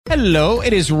Hello,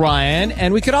 it is Ryan,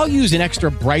 and we could all use an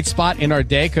extra bright spot in our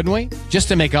day, couldn't we? Just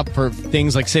to make up for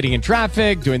things like sitting in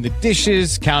traffic, doing the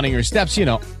dishes, counting your steps, you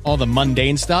know, all the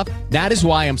mundane stuff. That is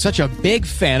why I'm such a big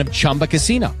fan of Chumba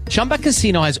Casino. Chumba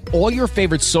Casino has all your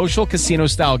favorite social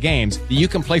casino-style games that you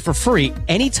can play for free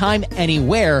anytime,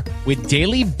 anywhere with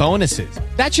daily bonuses.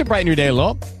 That should brighten your day a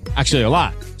little. Actually, a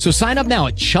lot. So sign up now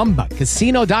at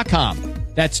ChumbaCasino.com.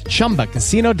 That's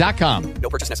ChumbaCasino.com. No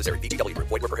purchase necessary. VGW Group.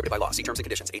 Void where prohibited by law. See terms and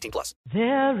conditions. 18+.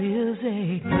 There is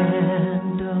a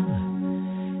candle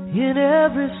in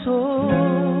every soul.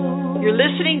 You're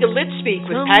listening to Lit Speak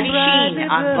with Patti Shene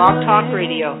on Blog Talk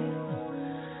Radio.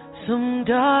 Some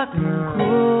dark and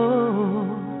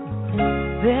cold.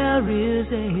 There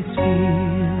is a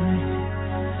spirit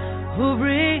who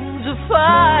brings a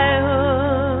fire,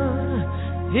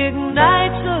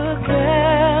 ignites a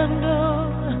candle,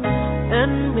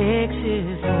 and makes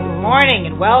it whole. Morning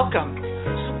and welcome.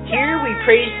 Here we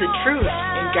praise the truth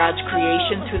in God's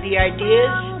creation through the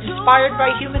ideas inspired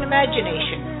by human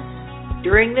imagination.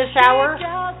 During this hour,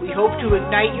 we hope to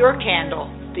ignite your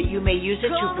candle, that you may use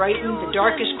it to brighten the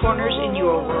darkest corners in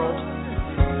your world.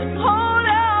 Hold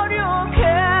out your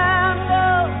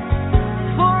candle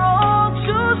for all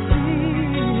to see.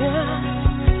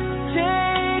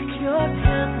 Take your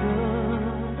candle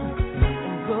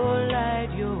and go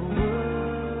light your world.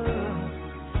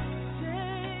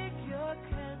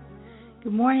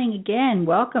 Good morning again.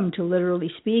 Welcome to Literally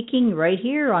Speaking right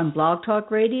here on Blog Talk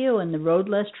Radio and the Road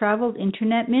Less Traveled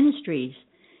Internet Ministries.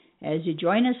 As you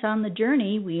join us on the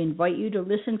journey, we invite you to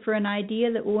listen for an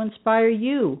idea that will inspire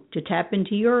you to tap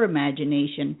into your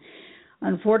imagination.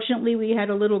 Unfortunately, we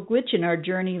had a little glitch in our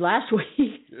journey last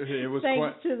week. It was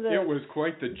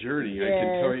quite the journey, yes, I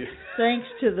can tell you. Thanks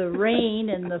to the rain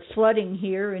and the flooding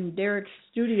here in Derek's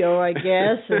studio, I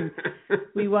guess. And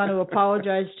we want to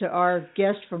apologize to our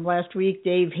guest from last week,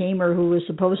 Dave Hamer, who was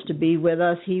supposed to be with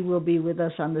us. He will be with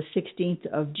us on the 16th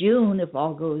of June, if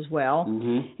all goes well.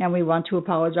 Mm-hmm. And we want to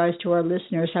apologize to our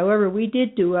listeners. However, we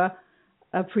did do a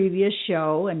previous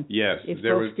show, and yes, if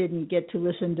folks didn't get to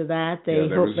listen to that, they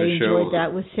hope they enjoyed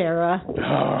that with Sarah.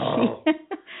 Oh.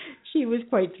 She was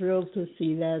quite thrilled to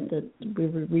see that we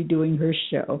were redoing her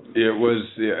show. It was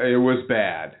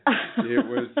bad.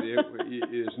 It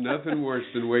is nothing worse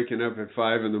than waking up at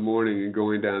 5 a.m. and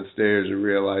going downstairs and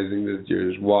realizing that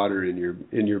there's water in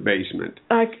your basement.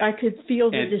 I could feel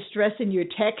the distress in your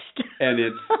text. and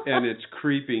it's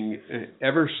creeping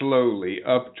ever slowly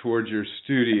up towards your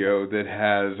studio that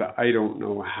has I don't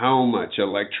know how much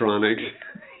electronics.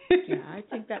 Yeah, I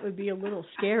think that would be a little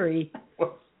scary.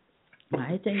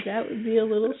 I think that would be a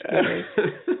little scary.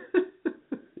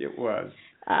 It was.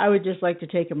 I would just like to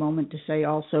take a moment to say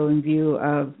also, in view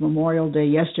of Memorial Day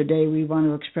yesterday, we want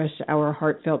to express our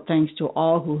heartfelt thanks to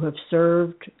all who have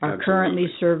served, are currently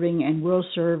serving, and will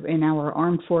serve in our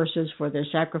armed forces for their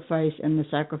sacrifice and the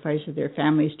sacrifice of their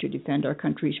families to defend our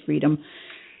country's freedom.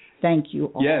 Thank you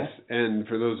all. Yes, and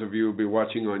for those of you who will be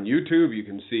watching on YouTube, you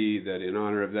can see that in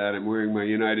honor of that, I'm wearing my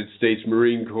United States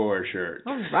Marine Corps shirt.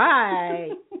 All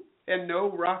right. And no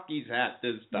Rockies hat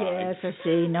this time. Yes, I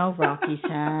see. No Rockies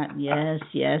hat. Yes.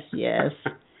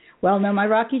 Well, no, my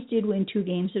Rockies did win 2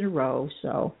 games in a row,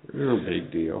 so. No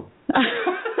big deal. I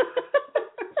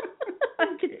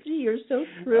could see you're so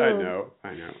thrilled.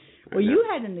 I know. Well, you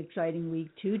had an exciting week,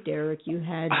 too, Derek.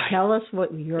 Tell us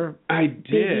what your big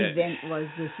event was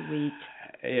this week.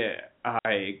 Yeah,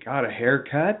 I got a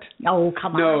haircut. Oh,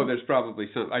 come on. No, there's probably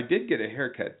some. I did get a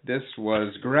haircut. This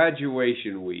was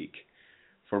graduation week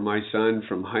for my son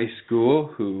from high school,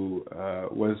 who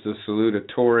was the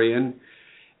salutatorian,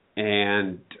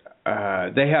 and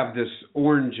they have this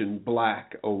orange and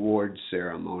black award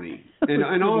ceremony, and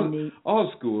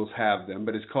all schools have them,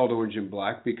 but it's called orange and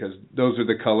black because those are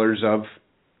the colors of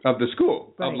the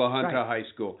school, of La Junta High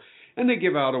School, and they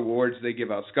give out awards, they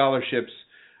give out scholarships,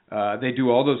 they do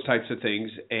all those types of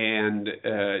things, and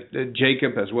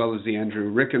Jacob, as well as the Andrew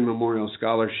Ricken Memorial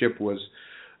Scholarship, was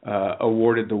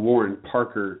awarded the Warren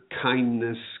Parker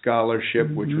Kindness Scholarship,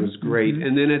 which was great.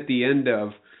 And then at the end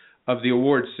of the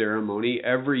award ceremony,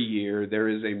 every year there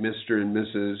is a Mr. and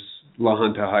Mrs. La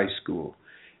Junta High School.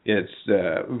 It's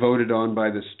voted on by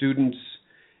the students,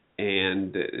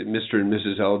 and Mr. and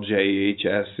Mrs.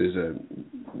 LJHS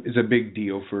is a big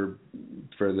deal for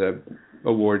the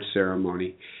award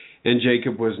ceremony. And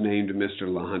Jacob was named Mr.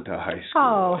 La Junta High School.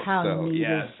 Oh, how neat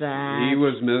is that? He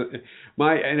was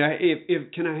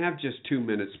can I have just 2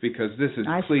 minutes, because this is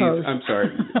suppose. I'm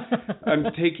sorry. I'm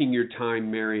taking your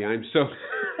time, Mary. I'm so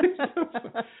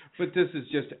but this is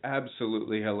just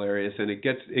absolutely hilarious, and it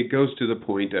goes to the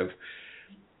point of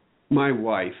my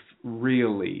wife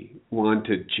really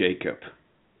wanted Jacob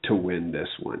to win this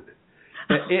one.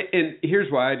 And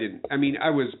here's why I didn't. I mean, I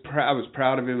was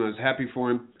proud of him. I was happy for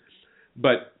him,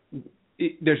 but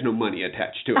there's no money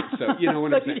attached to it. So you know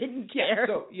what I'm saying? You didn't care.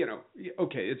 So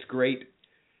okay, it's great.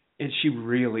 And she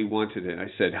really wanted it.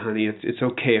 I said, honey, it's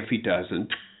okay if he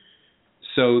doesn't.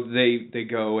 So they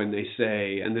go and they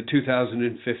say, and the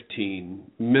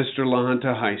 2015 Mr.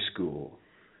 LaHunta High School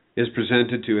is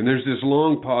presented to, and there's this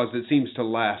long pause that seems to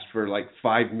last for like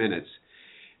 5 minutes.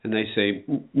 And they say,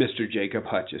 Mr. Jacob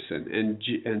Hutchison,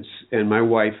 and my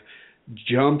wife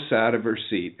jumps out of her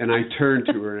seat, and I turned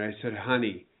to her and I said,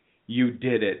 honey, you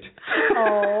did it.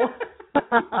 Oh.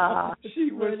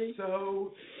 She was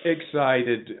so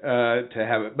excited to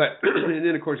have it. But and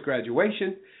then, of course,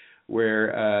 graduation,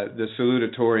 where the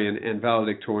salutatorian and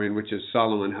valedictorian, which is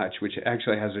Solomon Hutch, which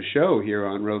actually has a show here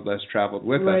on Road Less Traveled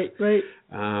with us. Right.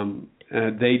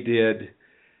 They did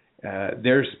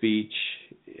their speech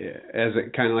as a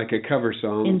kind of like a cover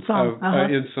song in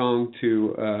song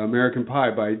to American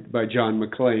Pie by John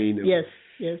McClane. Yes.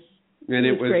 And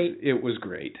it was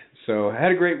great. So I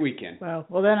had a great weekend. Wow.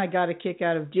 Well, then I got a kick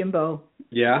out of Jimbo.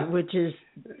 Yeah. Which is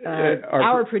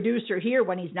our producer here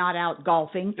when he's not out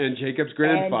golfing. And Jacob's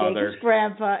grandfather. And Jacob's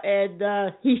grandpa, and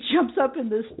he jumps up in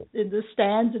the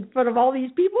stands in front of all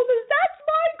these people and says, "That's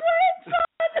my grandson."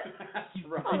 That's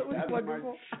right. Oh, it was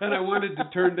wonderful. And I wanted to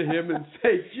turn to him and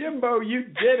say, Jimbo, you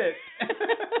did it.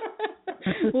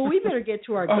 Well, we better get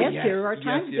to our guest here. Our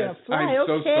time's going to fly.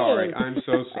 I'm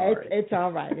so sorry. It's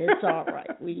all right. It's all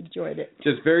right. We enjoyed it.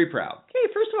 Just very proud. Okay,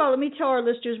 first of all, let me tell our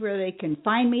listeners where they can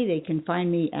find me. They can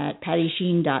find me at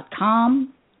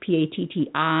PattiShene.com,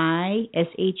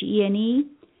 PattiShene.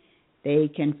 They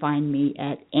can find me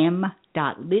at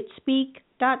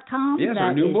m.litspeak.com. Yes,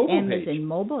 our new mobile M page. is in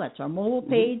mobile. That's our mobile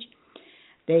page.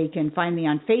 They can find me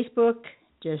on Facebook.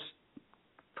 Just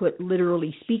put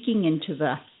Literally Speaking into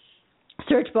the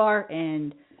search bar,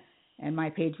 and my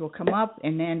page will come up.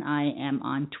 And then I am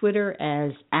on Twitter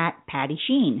as @Patti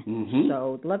Shene. Mm-hmm.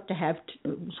 So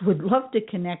would love to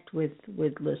connect with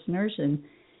listeners in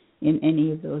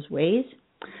any of those ways.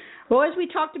 Well, as we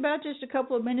talked about just a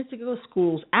couple of minutes ago,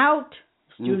 school's out.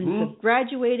 Students have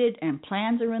graduated, and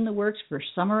plans are in the works for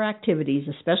summer activities,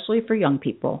 especially for young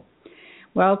people.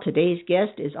 Well, today's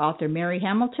guest is author Mary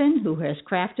Hamilton, who has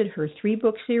crafted her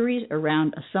 3-book series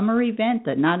around a summer event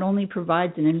that not only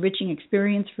provides an enriching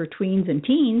experience for tweens and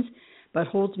teens, but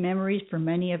holds memories for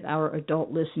many of our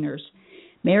adult listeners.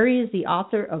 Mary is the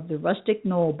author of the Rustic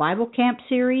Knoll Bible Camp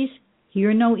series,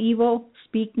 Hear No Evil,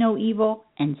 Speak No Evil,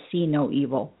 and See No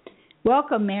Evil.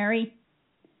 Welcome, Mary.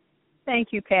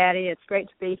 Thank you, Patty. It's great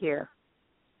to be here.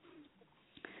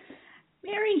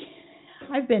 Mary,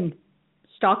 I've been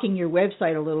stalking your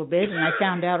website a little bit, and I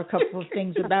found out a couple of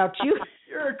things about you.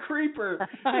 You're a creeper.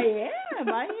 I am.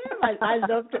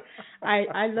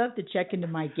 I love to check into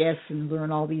my guests and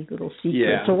learn all these little secrets.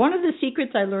 Yeah. So one of the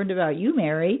secrets I learned about you,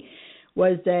 Mary,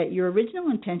 was that your original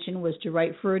intention was to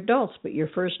write for adults, but your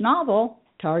first novel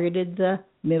targeted the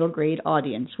middle grade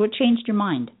audience. What changed your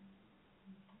mind?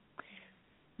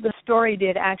 The story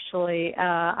did actually.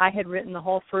 I had written the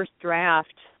whole first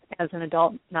draft as an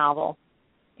adult novel.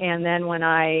 And then when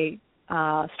I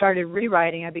started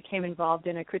rewriting, I became involved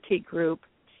in a critique group.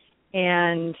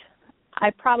 And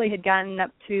I probably had gotten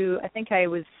up to, I think I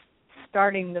was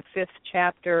starting the 5th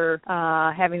chapter,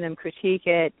 having them critique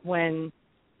it, when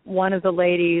one of the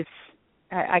ladies,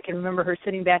 I can remember her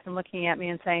sitting back and looking at me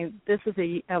and saying, "This is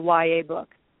a YA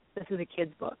book. This is a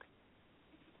kid's book."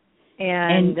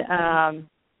 And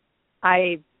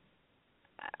I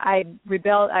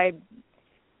rebelled.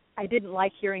 I didn't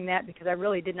like hearing that because I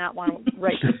really did not want to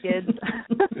write for kids.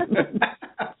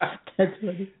 That's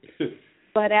funny.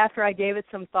 But after I gave it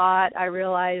some thought, I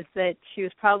realized that she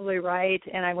was probably right,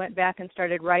 and I went back and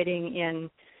started writing in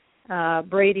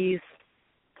Brady's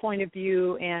point of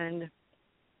view, and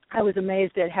I was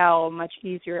amazed at how much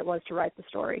easier it was to write the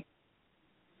story.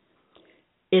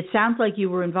 It sounds like you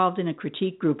were involved in a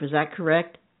critique group. Is that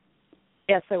correct?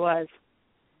 Yes, I was.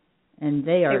 And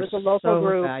they are it was a local so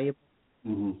group. valuable.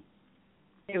 Mm-hmm.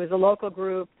 It was a local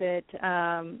group that,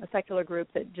 a secular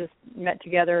group that just met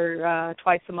together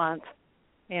twice a month,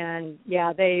 and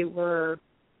yeah, they were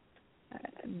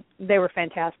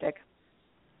fantastic.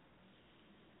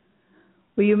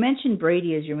 Well, you mentioned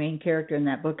Brady as your main character in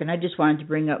that book, and I just wanted to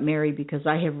bring up Mary because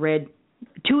I have read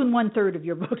 2 1/3 of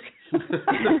your book,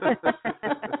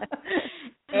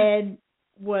 and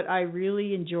what I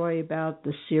really enjoy about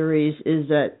the series is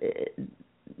that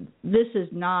this is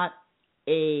not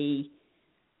an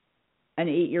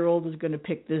 8-year-old is going to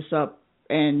pick this up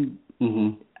and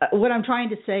what I'm trying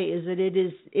to say is that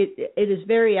it is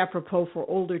very apropos for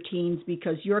older teens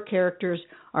because your characters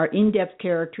are in-depth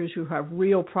characters who have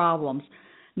real problems.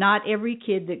 Not every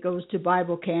kid that goes to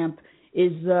Bible camp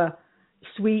is the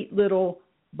sweet little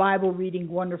Bible reading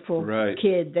wonderful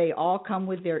kid. They all come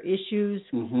with their issues,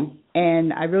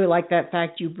 and I really like that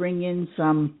fact you bring in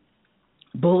some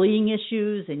bullying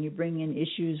issues and you bring in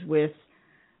issues with,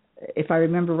 if I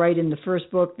remember right, in the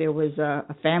first book, there was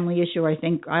a family issue, I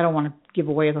think. I don't want to give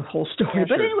away the whole story.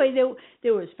 But anyway,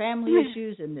 there was family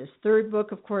issues. In this third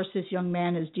book, of course, this young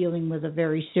man is dealing with a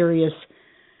very serious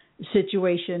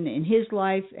situation in his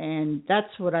life. And that's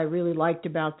what I really liked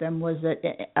about them was that,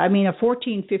 I mean, a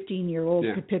 14, 15-year-old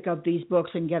could pick up these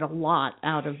books and get a lot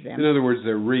out of them. In other words,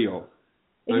 they're real.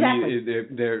 Exactly. I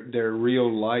mean, they're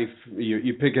real life.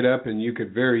 You pick it up and you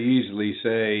could very easily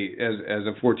say, as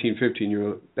a 14,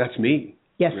 15-year-old, that's me.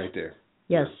 Yes. Right there.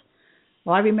 Yes.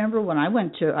 Well, I remember when I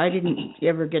didn't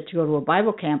ever get to go to a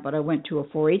Bible camp, but I went to a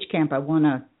 4-H camp. I won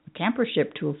a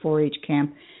campership to a 4-H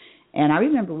camp. And I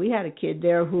remember we had a kid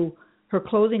there who her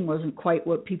clothing wasn't quite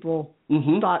what people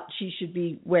thought she should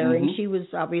be wearing. She was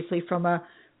obviously from a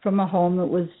home that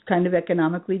was kind of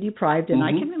economically deprived. And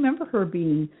I can remember her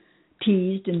being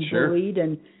teased and bullied,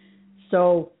 and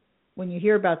so when you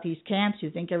hear about these camps,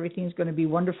 you think everything's going to be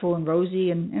wonderful and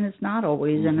rosy, and it's not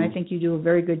always. And I think you do a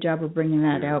very good job of bringing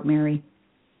that out, Mary.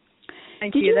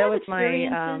 Thank you. That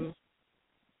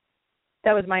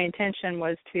was my intention,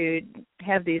 was to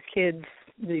have these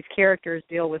characters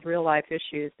deal with real life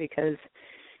issues, because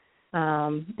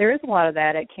there is a lot of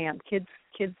that at camp. Kids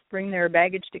bring their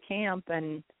baggage to camp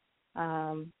and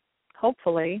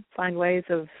hopefully find ways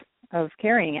of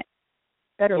carrying it.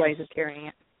 Better ways of carrying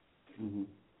it.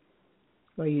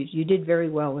 Well, you did very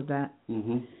well with that.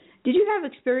 Did you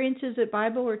have experiences at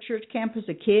Bible or church camp as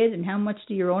a kid, and how much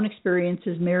do your own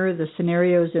experiences mirror the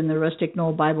scenarios in the Rustic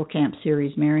Knoll Bible Camp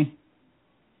series, Mary?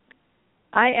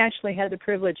 I actually had the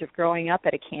privilege of growing up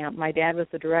at a camp. My dad was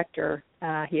the director.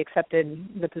 He accepted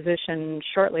the position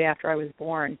shortly after I was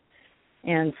born,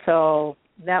 and so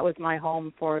that was my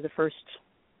home for the first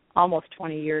almost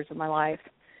 20 years of my life.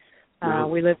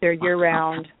 We lived there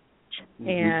year-round,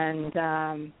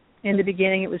 and in the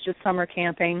beginning it was just summer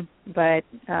camping, but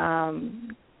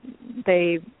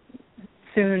they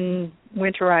soon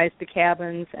winterized the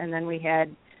cabins, and then we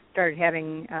started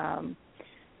having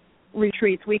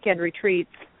weekend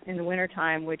retreats in the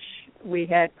wintertime, which we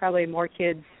had probably more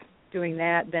kids doing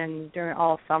that than during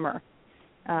all summer.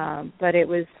 But it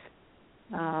was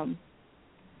a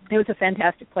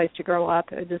fantastic place to grow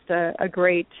up. It was just a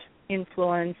great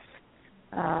influence.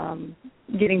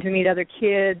 Getting to meet other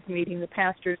kids, meeting the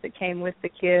pastors that came with the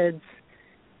kids.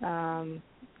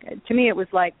 To me, it was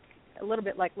like a little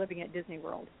bit like living at Disney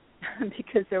World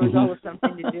because there was always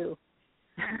something to do.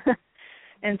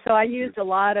 And so I used a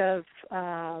lot of,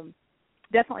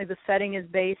 definitely the setting is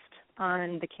based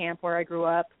on the camp where I grew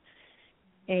up.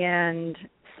 And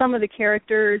some of the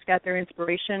characters got their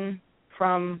inspiration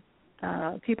from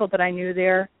people that I knew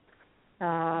there.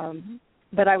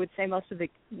 But I would say most of the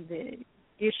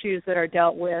issues that are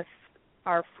dealt with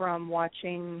are from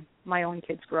watching my own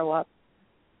kids grow up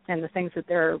and the things that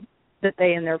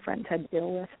they and their friends had to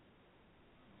deal with.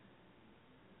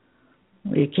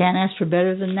 Well, you can't ask for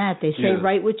better than that. They say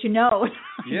write what you know.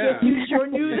 Yeah. You sure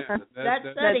knew that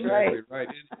setting. Right.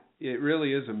 It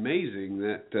really is amazing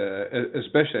that,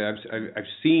 especially I've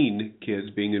seen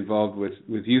kids being involved with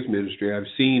youth ministry. I've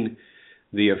seen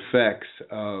the effects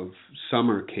of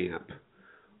summer camp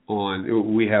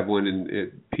on. We have one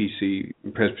at PC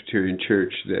Presbyterian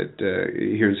Church that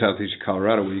here in southeast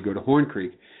Colorado, where you go to Horn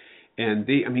Creek, and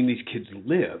these kids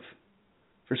live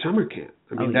for summer camp.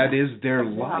 That is their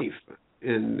life,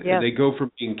 and they go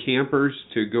from being campers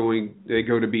to they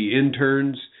go to be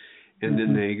interns, and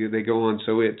then they go on.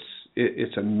 So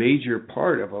it's a major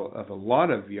part of a lot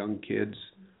of young kids'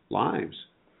 lives.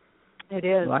 It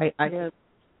is. Well, it is.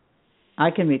 I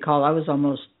can recall I was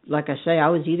almost, like I say, I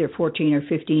was either 14 or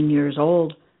 15 years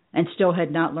old and still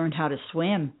had not learned how to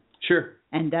swim. Sure.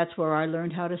 And that's where I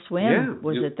learned how to swim,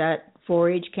 was at that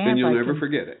 4-H camp. Then you'll never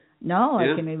forget it. No,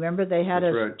 I can remember they had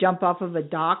us jump off of a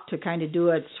dock to kind of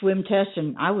do a swim test,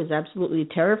 and I was absolutely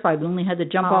terrified. We only had to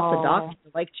jump off the dock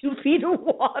into like 2 feet of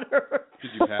water.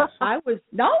 Did you pass?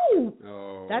 No.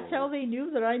 Oh. That's how they knew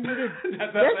that I needed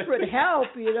desperate help,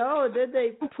 And then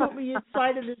they put me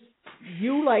inside of this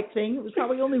U-like thing. It was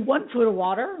probably only 1 foot of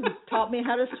water, and taught me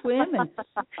how to swim.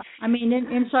 And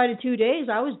inside of 2 days,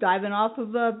 I was diving off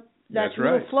of that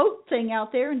little float thing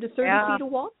out there into 30 feet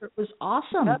of water. It was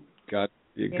awesome.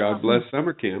 God bless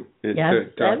summer camp. It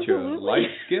taught you a life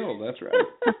skill. That's right.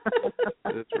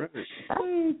 That's right.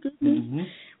 Oh, goodness.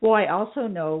 Well, I also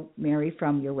know, Mary,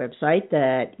 from your website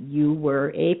that you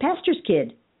were a pastor's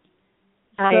kid.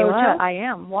 I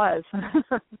was.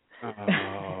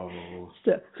 Oh.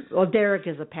 Well, Derek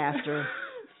is a pastor,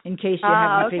 in case you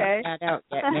haven't figured that out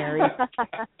yet, Mary.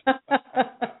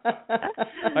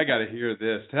 I got to hear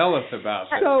this. Tell us about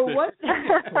that. So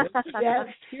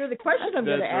here's the question I'm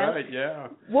going to ask. That's right, yeah.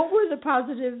 What were the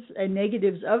positives and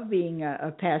negatives of being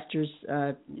a pastor's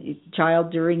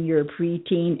child during your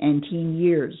preteen and teen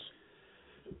years?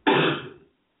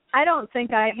 I don't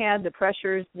think I had the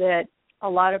pressures that a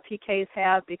lot of PKs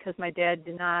have, because my dad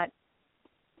did not,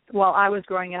 while I was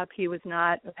growing up, he was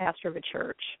not a pastor of a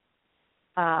church.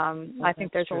 I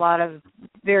think there's a lot of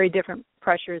very different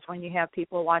pressures when you have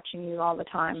people watching you all the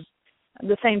time,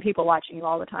 the same people watching you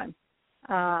all the time.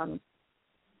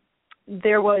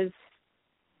 There was,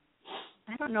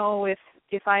 I don't know if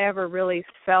I ever really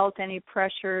felt any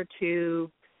pressure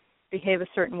to behave a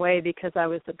certain way because I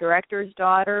was the director's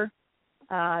daughter.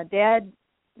 Dad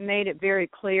made it very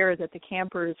clear that the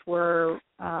campers were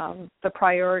the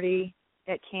priority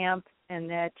at camp, and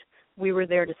that we were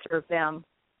there to serve them,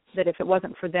 that if it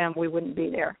wasn't for them, we wouldn't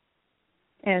be there.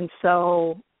 And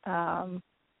so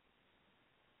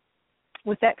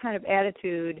with that kind of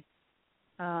attitude,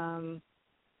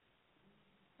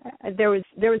 there was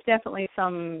definitely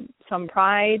some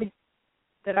pride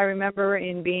that I remember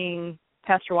in being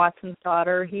Pastor Watson's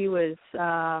daughter. He was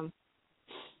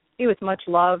much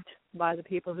loved by the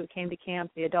people who came to camp,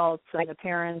 the adults and the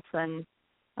parents, and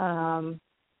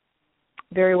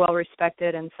very well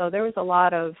respected. And so there was a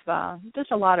lot of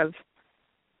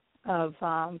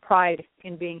pride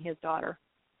in being his daughter.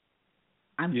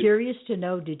 I'm curious to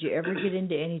know, did you ever get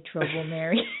into any trouble,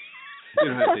 Mary? You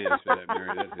don't have to answer that, Mary.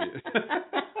 That's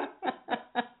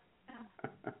it.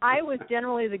 I was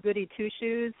generally the goody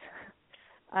two-shoes,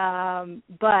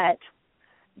 but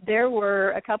there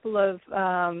were a couple of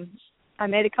I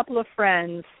made a couple of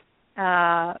friends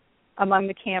among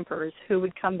the campers who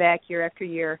would come back year after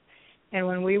year. And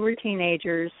when we were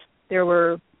teenagers, there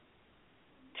were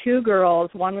two girls.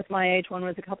 One was my age, one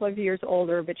was a couple of years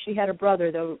older, but she had a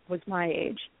brother that was my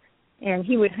age. And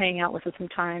he would hang out with us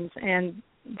sometimes. And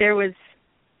there was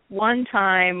one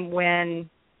time when,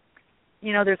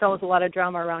 there's always a lot of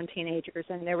drama around teenagers,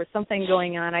 and there was something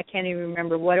going on. I can't even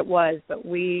remember what it was, but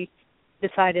we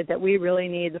decided that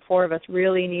the four of us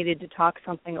really needed to talk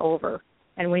something over,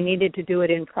 and we needed to do it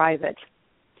in private.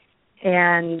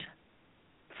 And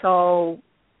so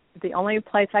the only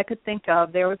place I could think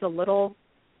of, there was a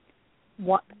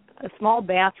small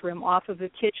bathroom off of the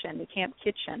kitchen, the camp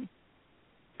kitchen.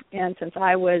 And since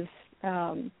I was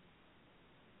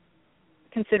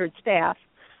considered staff,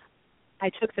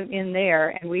 I took them in there,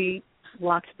 and we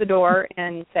locked the door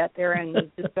and sat there and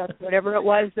discussed whatever it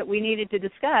was that we needed to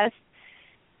discuss.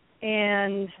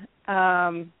 And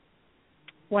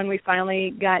when we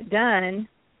finally got done,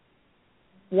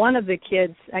 one of the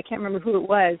kids, I can't remember who it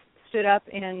was, stood up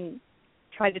and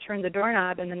tried to turn the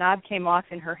doorknob, and the knob came off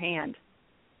in her hand.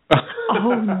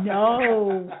 Oh,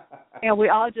 no. And we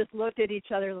all just looked at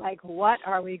each other like, what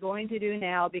are we going to do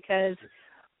now? Because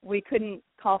we couldn't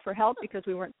call for help because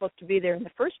we weren't supposed to be there in the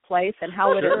first place. And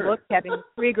how would it look having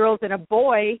three girls and a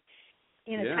boy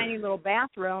in a tiny little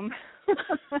bathroom?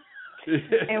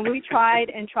 And we tried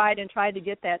to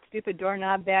get that stupid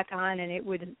doorknob back on, and it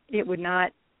would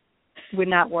not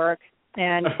work.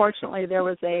 And fortunately, there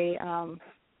was a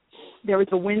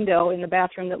window in the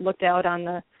bathroom that looked out on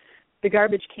the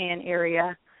garbage can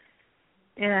area,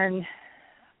 and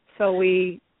so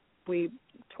we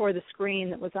tore the screen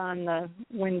that was on the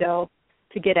window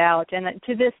to get out. And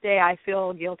to this day, I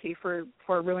feel guilty for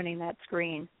ruining that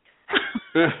screen.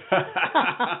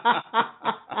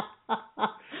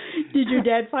 Did your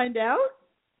dad find out?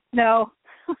 No.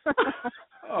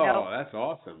 Oh, no. That's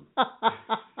awesome.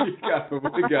 You got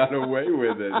away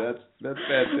with it. That's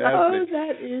fantastic. Oh,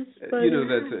 that is funny.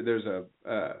 There's a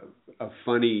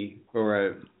funny,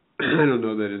 or I don't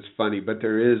know that it's funny, but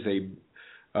there is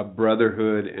a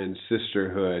brotherhood and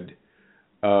sisterhood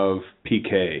of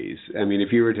PKs. I mean,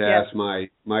 if you were to ask my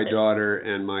daughter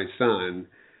and my son,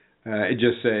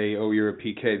 just say, "Oh, you're a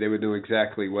PK," they would know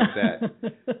exactly what that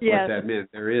what that meant.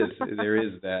 There is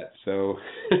that. So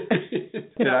I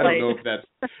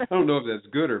don't know if that's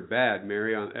good or bad,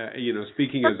 Mary.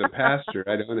 Speaking as a pastor,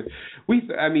 I don't.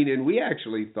 We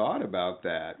actually thought about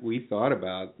that. We thought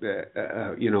about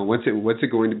what's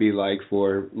it going to be like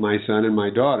for my son and my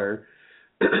daughter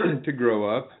to grow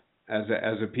up as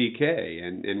a PK,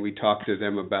 and we talked to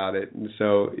them about it. And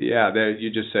so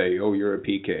you just say, "Oh, you're a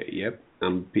PK." Yep.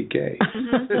 I'm PK.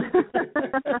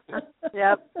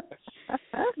 Yep.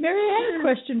 Mary, I have a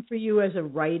question for you as a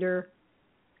writer.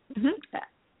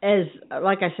 As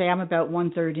like I say, I'm about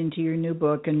 1/3 into your new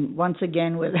book, and once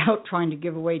again, without trying to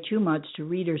give away too much to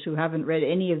readers who haven't read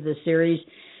any of the series,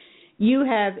 you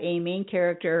have a main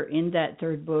character in that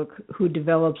third book who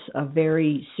develops a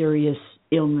very serious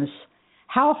illness.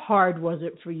 How hard was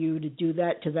it for you to do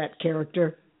that to that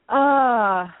character?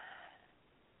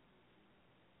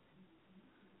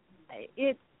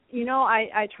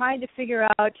 I tried to figure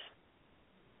out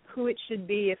who it should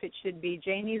be, if it should be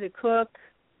Janie the cook,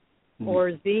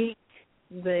 or Zeke,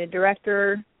 the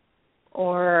director,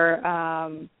 or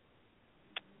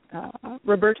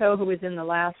Roberto, who was in the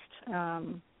last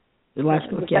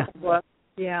book, book.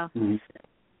 Yeah. Mm-hmm.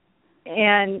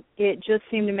 And it just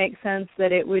seemed to make sense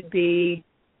that it would be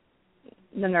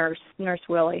the Nurse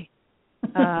Willie.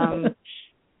 And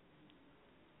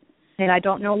I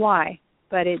don't know why,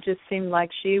 but it just seemed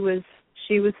like she was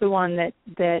the one that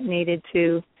needed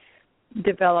to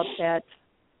develop that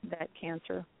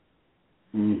cancer.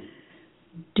 Mm.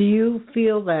 Do you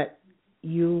feel that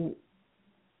you,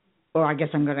 or I guess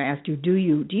I'm going to ask you, do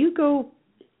you go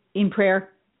in prayer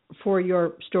for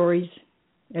your stories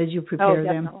as you prepare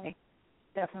them?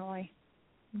 Definitely.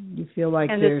 You feel like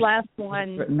and there's this last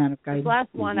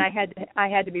one I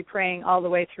had to be praying all the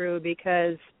way through,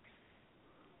 because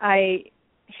I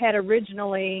had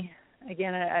originally,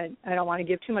 again, I don't want to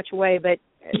give too much away, but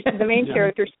the main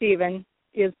character, Stephen,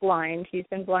 is blind. He's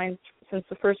been blind since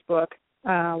the first book,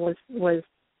 was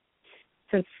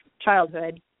since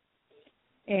childhood.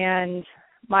 And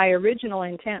my original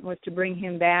intent was to bring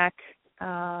him back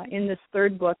in this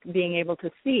third book being able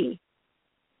to see,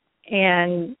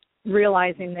 and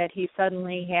realizing that he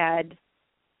suddenly had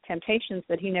temptations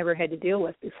that he never had to deal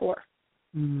with before.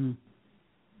 Mm-hmm.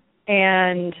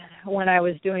 And when I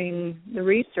was doing the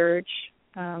research,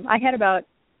 I had about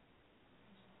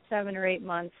 7 or 8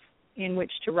 months in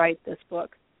which to write this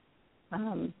book,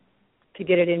 to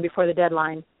get it in before the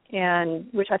deadline, and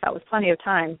which I thought was plenty of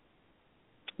time.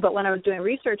 But when I was doing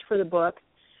research for the book,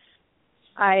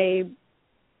 I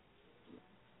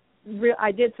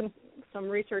did some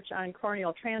research on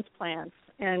corneal transplants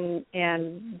and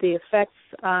the effects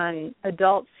on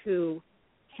adults who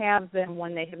have them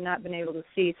when they have not been able to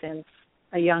see since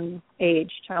a young age,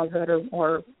 childhood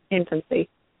or infancy.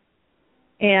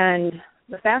 And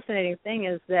the fascinating thing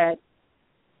is that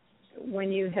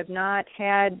when you have not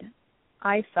had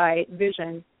eyesight,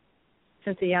 vision,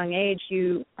 since a young age,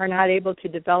 you are not able to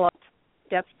develop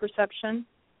depth perception,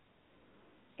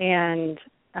 and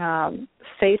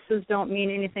faces don't mean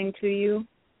anything to you.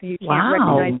 You can't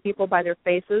recognize people by their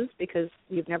faces because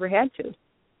you've never had to.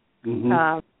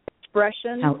 Mm-hmm.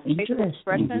 Facial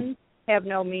expressions have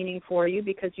no meaning for you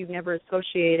because you've never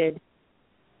associated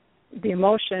the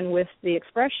emotion with the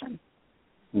expression.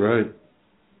 Right.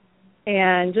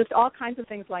 And just all kinds of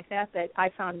things like that I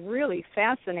found really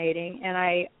fascinating, and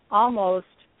I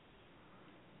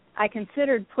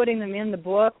considered putting them in the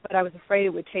book, but I was afraid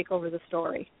it would take over the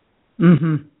story.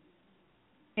 Mm-hmm.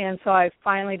 And so I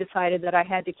finally decided that I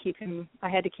had to keep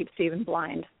Stephen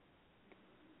blind,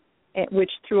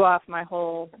 which threw off my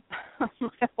whole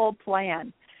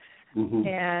plan. Mm-hmm.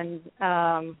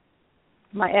 And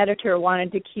my editor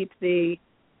wanted to keep the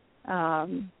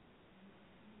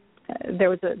there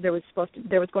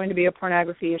was going to be a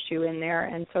pornography issue in there,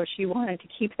 and so she wanted to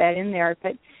keep that in there.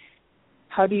 But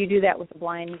how do you do that with a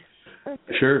blind person?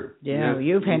 Sure. Yeah,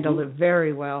 you've handled it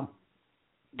very well.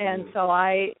 And so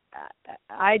I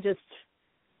just,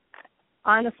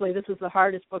 honestly, this was the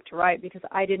hardest book to write because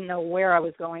I didn't know where I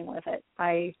was going with it.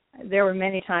 There were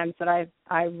many times that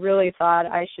I really thought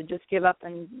I should just give up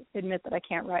and admit that I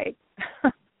can't write.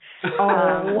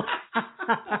 And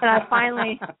I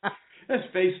finally... Let's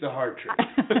face the hard truth.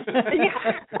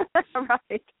 Yeah,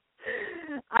 right.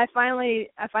 I finally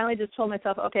just told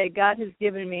myself, okay, God has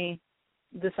given me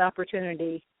this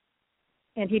opportunity,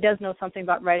 and He does know something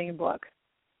about writing a book.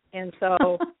 And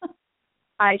so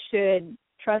I should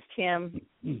trust Him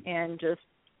and just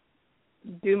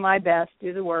do my best,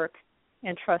 do the work,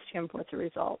 and trust Him with the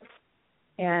results.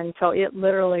 And so it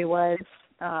literally was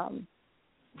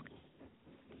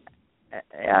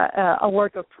a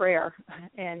work of prayer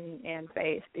and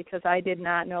faith, because I did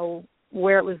not know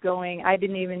where it was going. I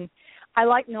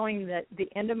like knowing the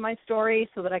end of my story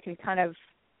so that I can kind of,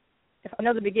 if I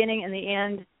know the beginning and the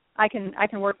end, I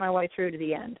can work my way through to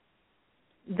the end.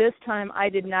 This time I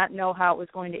did not know how it was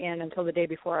going to end until the day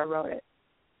before I wrote it.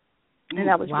 And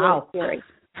that was really scary.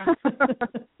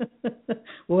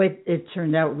 Well, it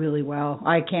turned out really well.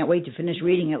 I can't wait to finish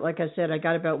reading it. Like I said, I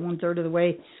got about 1/3 of the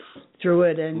way through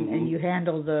it, and you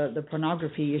handle the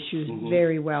pornography issues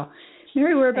very well.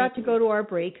 Mary, we're about to go to our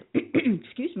break.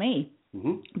 Excuse me.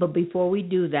 But before we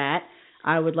do that,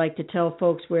 I would like to tell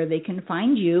folks where they can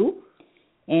find you.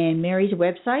 And Mary's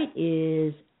website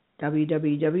is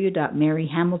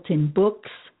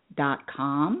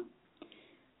www.maryhamiltonbooks.com.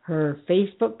 Her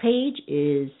Facebook page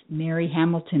is Mary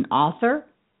Hamilton Author.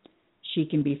 She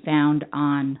can be found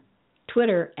on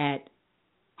Twitter at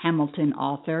Hamilton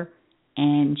Author,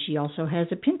 and she also has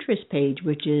a Pinterest page,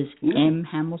 which is M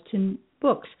Hamilton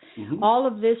Books. All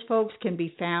of this, folks, can be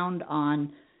found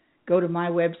on, go to my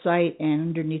website, and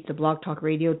underneath the Blog Talk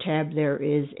Radio tab, there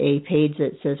is a page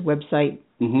that says website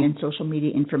and social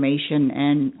media information,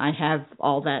 and I have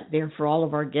all that there for all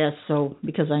of our guests, so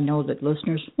because I know that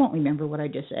listeners won't remember what I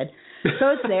just said. So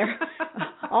it's there.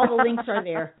 All the links are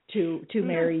there to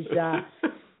Mary's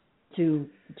to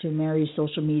Mary's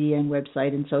social media and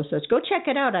website and so such. Go check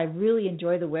it out. I really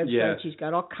enjoy the website. Yes. She's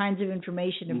got all kinds of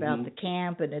information about the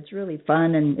camp, and it's really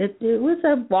fun, and it was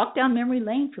a walk down memory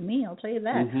lane for me, I'll tell you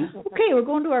that. Okay, we're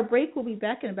going to our break. We'll be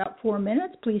back in about 4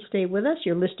 minutes. Please stay with us.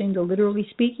 You're listening to Literally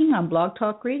Speaking on Blog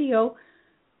Talk Radio.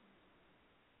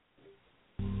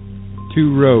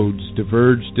 Two roads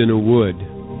diverged in a wood,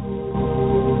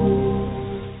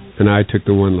 and I took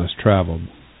the one less traveled.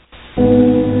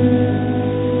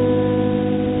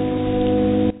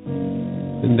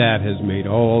 And that has made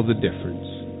all the difference.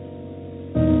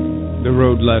 The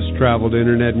Road Less Traveled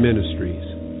Internet Ministries.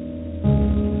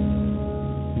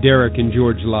 Derek and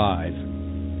George Live.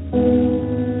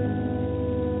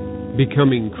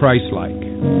 Becoming Christ-like.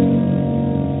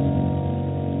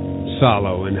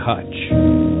 Salo and Hutch.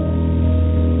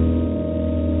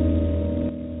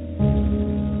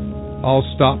 All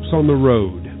stops on the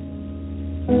road.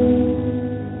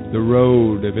 The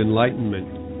road of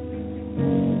enlightenment.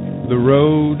 The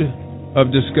road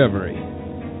of discovery.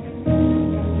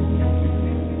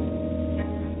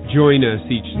 Join us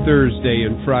each Thursday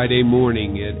and Friday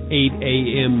morning at 8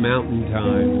 a.m. Mountain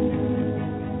Time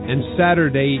and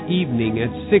Saturday evening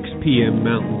at 6 p.m.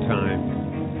 Mountain Time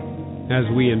as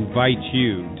we invite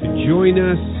you to join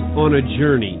us on a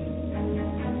journey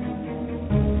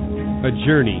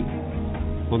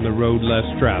on the road less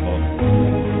traveled.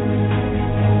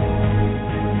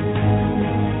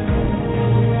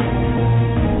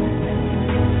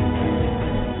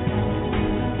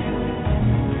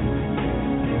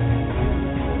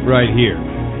 Right here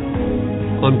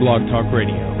on Blog Talk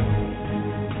Radio.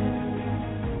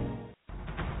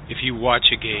 If you watch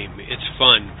a game, it's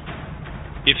fun.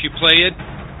 If you play it,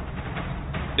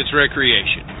 it's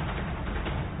recreation.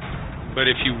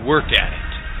 But if you work at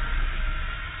it,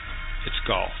 it's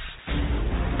golf.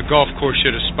 A golf course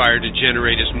should aspire to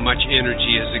generate as much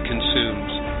energy as it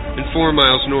consumes. And 4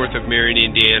 miles north of Marion,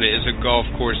 Indiana is a golf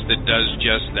course that does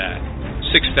just that.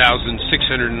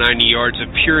 6,690 yards of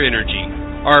pure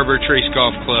energy. Arbor Trace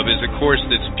Golf Club is a course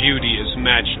that's beauty is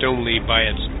matched only by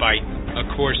its bite. A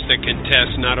course that can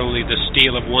test not only the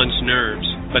steel of one's nerves,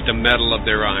 but the metal of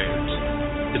their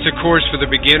irons. It's a course for the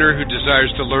beginner who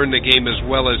desires to learn the game as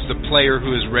well as the player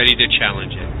who is ready to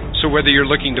challenge it. So whether you're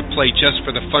looking to play just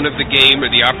for the fun of the game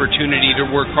or the opportunity to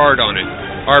work hard on it,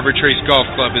 Arbor Trace Golf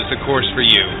Club is the course for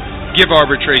you. Give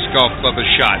Arbor Trace Golf Club a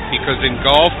shot, because in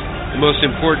golf, the most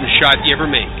important shot you ever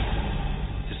make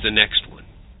is the next one.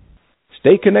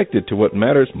 Stay connected to what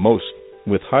matters most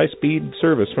with high-speed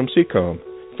service from Seacom.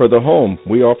 For the home,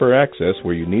 we offer access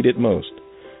where you need it most.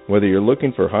 Whether you're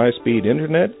looking for high-speed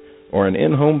internet or an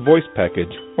in-home voice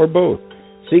package, or both,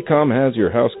 Seacom has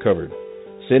your house covered.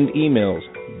 Send emails,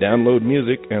 download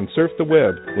music, and surf the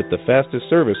web with the fastest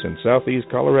service in southeast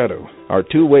Colorado. Our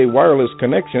two-way wireless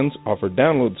connections offer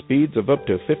download speeds of up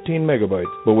to 15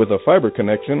 megabytes, but with a fiber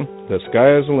connection, the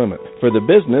sky is the limit. For the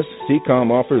business,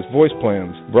 Seacom offers voice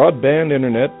plans, broadband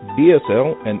internet,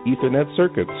 DSL, and Ethernet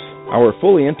circuits. Our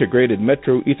fully integrated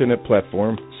Metro Ethernet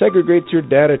platform segregates your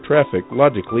data traffic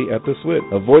logically at the switch,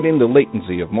 avoiding the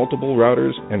latency of multiple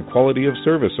routers and quality of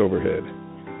service overhead.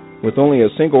 With only a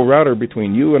single router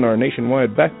between you and our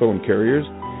nationwide backbone carriers,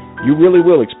 you really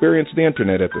will experience the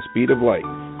internet at the speed of light.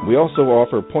 We also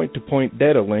offer point-to-point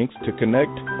data links to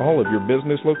connect all of your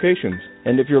business locations.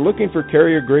 And if you're looking for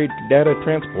carrier-grade data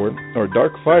transport or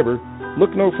dark fiber,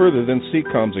 look no further than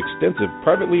Seacom's extensive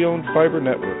privately owned fiber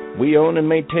network. We own and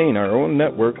maintain our own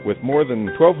network with more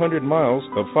than 1,200 miles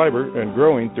of fiber and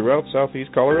growing throughout southeast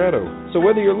Colorado. So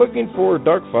whether you're looking for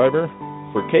dark fiber,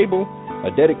 for cable, a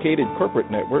dedicated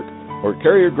corporate network, or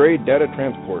carrier-grade data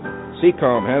transport,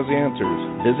 Seacom has the answers.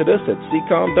 Visit us at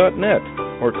seacom.net.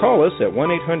 or call us at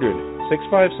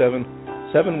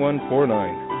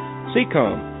 1-800-657-7149.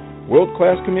 CCOM,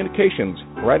 world-class communications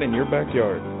right in your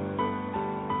backyard.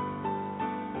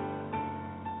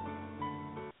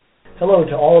 Hello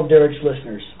to all of Derek's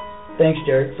listeners. Thanks,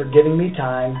 Derek, for giving me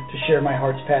time to share my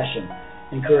heart's passion,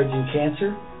 encouraging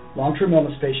cancer, long-term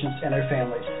illness patients, and their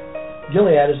families.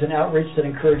 Gilead is an outreach that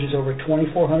encourages over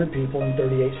 2,400 people in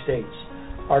 38 states.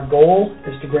 Our goal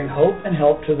is to bring hope and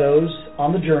help to those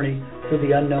on the journey through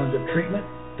the unknowns of treatment,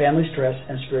 family stress,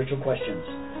 and spiritual questions.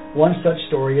 One such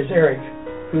story is Eric,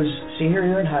 whose senior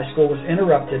year in high school was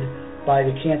interrupted by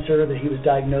the cancer that he was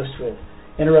diagnosed with,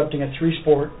 interrupting a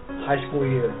 3-sport high school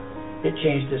year. It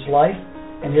changed his life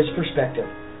and his perspective.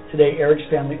 Today, Eric's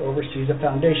family oversees a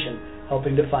foundation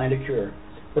helping to find a cure.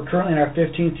 We're currently in our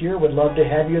 15th year. Would love to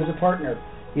have you as a partner,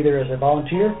 either as a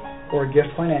volunteer or a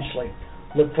gift financially.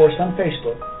 Look for us on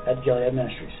Facebook at Gilead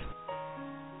Ministries.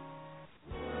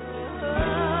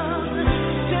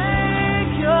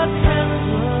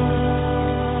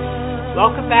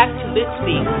 Welcome back to Let's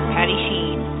Speak with Patti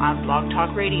Shene on Blog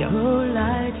Talk Radio.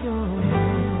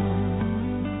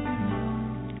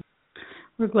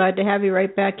 We're glad to have you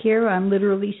right back here on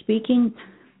Literally Speaking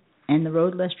and the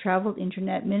Road Less Traveled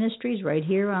Internet Ministries right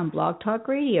here on Blog Talk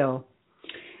Radio.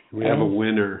 We have a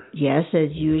winner. Yes,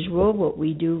 as usual, what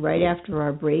we do right after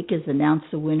our break is announce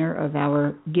the winner of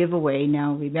our giveaway.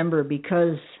 Now, remember,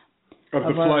 because of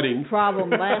the flooding problem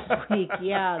last week,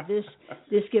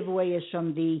 this giveaway is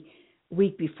from the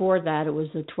week before that. It was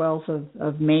the 12th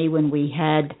of May when we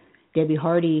had Debbie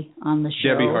Hardy on the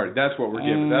show. Debbie Hardy, that's what we're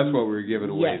giving. That's what we're giving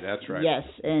away. Yes, that's right. Yes,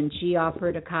 and she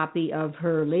offered a copy of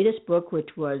her latest book,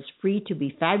 which was Free to be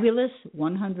Fabulous: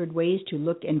 100 Ways to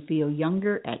Look and Feel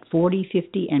Younger at 40,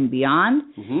 50, and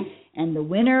Beyond. Mm-hmm. And the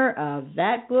winner of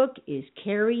that book is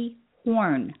Carrie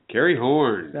Horn. Carrie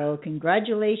Horn. So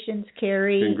congratulations,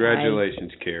 Carrie.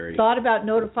 Congratulations, Carrie. Thought about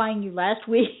notifying you last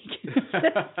week.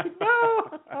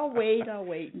 No, I'll wait.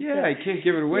 Yeah, I can't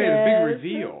give it away. It's a big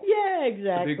reveal. Yeah,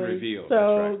 exactly. It's a big reveal. So,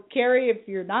 that's right. Carrie, if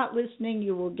you're not listening,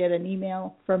 you will get an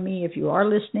email from me. If you are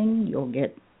listening, you'll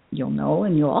know,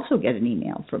 and you'll also get an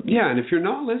email from me. Yeah, and if you're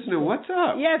not listening, what's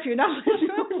up? Yeah, if you're not listening,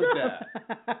 what's up with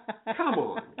that? Come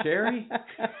on, Carrie.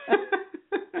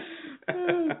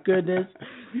 Oh, goodness.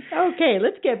 Okay,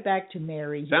 let's get back to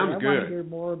Mary. Sounds good. I want to hear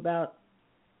more about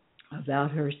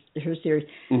her series.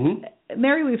 Mm-hmm.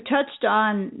 Mary, we've touched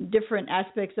on different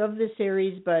aspects of the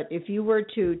series, but if you were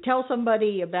to tell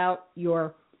somebody about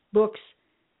your books,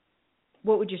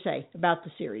 what would you say about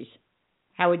the series?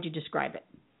 How would you describe it?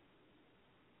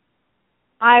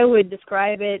 I would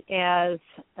describe it as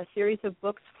a series of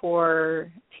books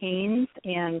for teens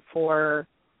and for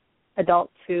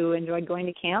adults who enjoyed going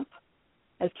to camp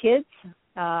as kids,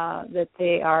 that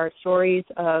they are stories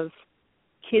of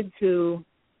kids who,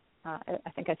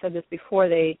 I think I said this before,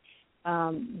 they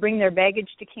bring their baggage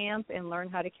to camp and learn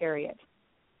how to carry it.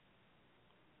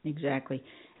 Exactly.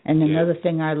 And another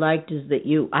thing I liked is that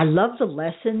I love the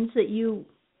lessons that you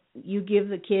give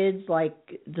the kids, like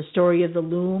the story of the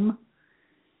loom.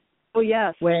 Oh,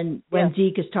 yes. When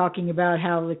Zeke is talking about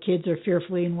how the kids are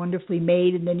fearfully and wonderfully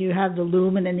made, and then you have the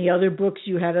loom, and in the other books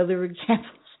you had other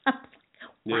examples.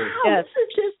 Wow, yes. This is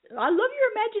just, I love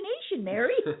your imagination,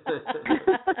 Mary.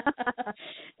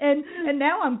 And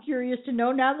now I'm curious to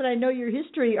know, now that I know your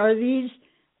history, are these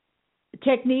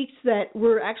techniques that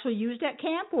were actually used at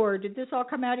camp, or did this all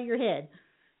come out of your head?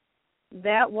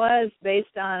 That was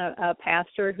based on a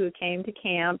pastor who came to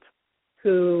camp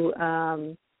who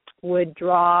would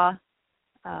draw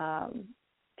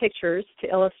pictures to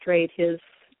illustrate his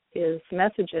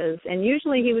messages. And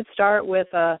usually he would start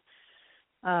with a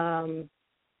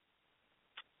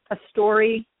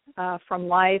story from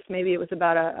life. Maybe it was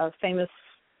about a famous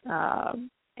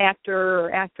actor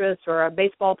or actress or a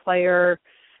baseball player,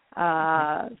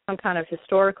 some kind of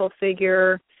historical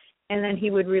figure, and then he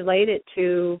would relate it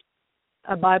to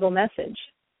a Bible message.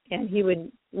 And he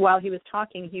would, while he was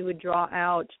talking, he would draw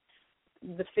out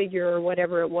the figure or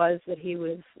whatever it was that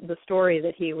the story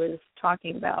that he was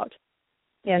talking about.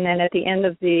 And then at the end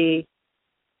of the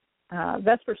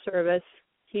Vesper service,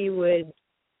 he would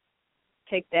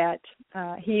take that,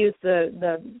 he used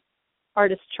the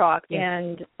artist chalk,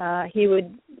 and he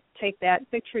would take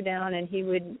that picture down and he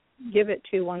would give it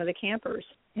to one of the campers.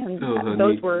 And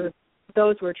those were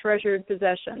treasured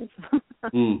possessions.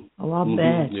 I love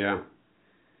that. Yeah.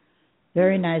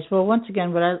 Very nice. Well, once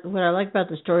again, what I like about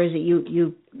the story is that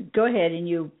you go ahead and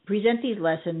you present these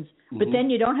lessons, but then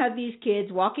you don't have these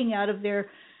kids walking out of their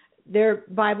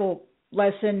Bible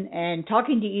lesson and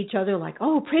talking to each other like,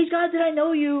 "Oh, praise God that I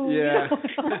know you." Yeah. You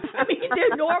know? I mean,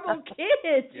 they're normal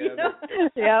kids. You know.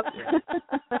 Yep.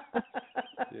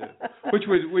 which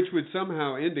would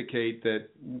somehow indicate that's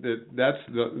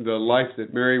the life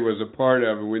that Mary was a part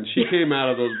of. And when she came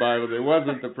out of those Bibles, it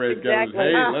wasn't the praise God. It was,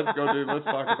 hey, let's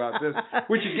talk about this.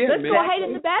 Which again, let's go hide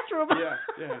in the bathroom.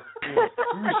 Yeah.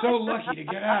 We were so lucky to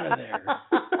get out of there.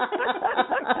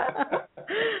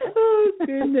 Oh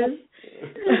goodness.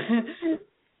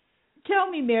 Tell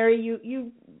me, Mary,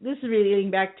 you this is really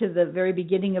getting back to the very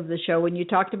beginning of the show when you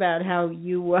talked about how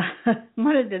you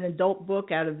wanted an adult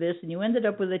book out of this and you ended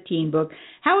up with a teen book.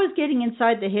 How is getting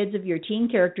inside the heads of your teen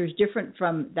characters different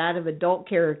from that of adult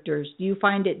characters? Do you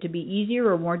find it to be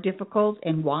easier or more difficult,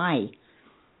 and why?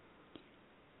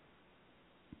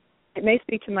 It may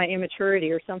speak to my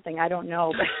immaturity or something, I don't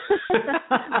know.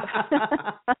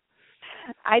 But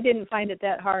I didn't find it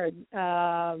that hard.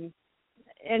 And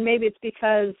maybe it's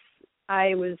because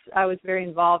I was very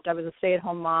involved. I was a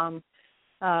stay-at-home mom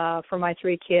for my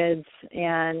 3 kids,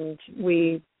 and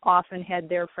we often had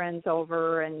their friends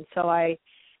over, and so I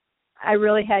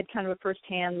really had kind of a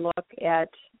first-hand look at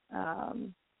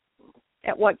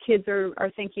what kids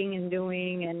are thinking and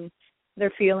doing and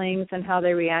their feelings and how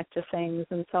they react to things,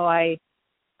 and so I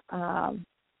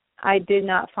did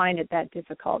not find it that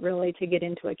difficult really to get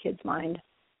into a kid's mind.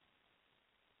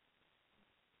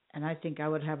 And I think I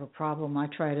would have a problem. I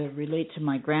try to relate to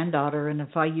my granddaughter, and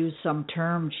if I use some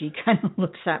term, she kind of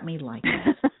looks at me like,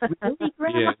 really,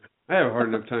 Grandma? Yeah, I have a hard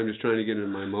enough time just trying to get in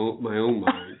my own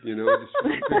mind, just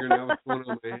figuring out what's going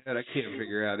on in my head. I can't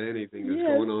figure out anything that's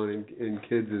going on in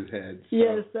kids' heads. So.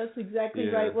 Yes, that's exactly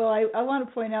right. Well, I want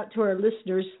to point out to our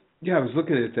listeners. Yeah, I was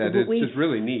looking at that. It's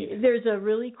really neat. There's a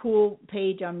really cool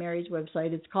page on Mary's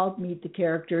website. It's called Meet the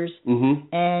Characters,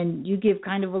 and you give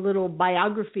kind of a little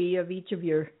biography of each of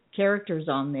your characters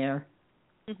on there,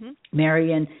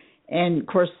 Mary, and of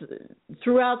course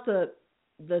throughout the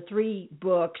 3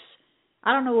 books,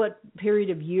 I don't know what period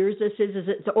of years this is. Is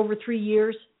it over 3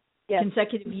 years? Yes.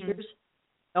 Consecutive years?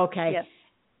 Okay. Yes.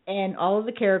 And all of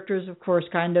the characters, of course,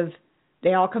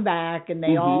 they all come back and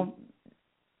they all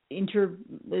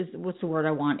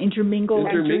intertwine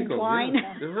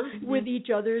with each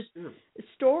other's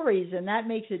stories, and that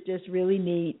makes it just really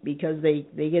neat because they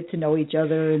get to know each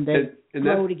other and they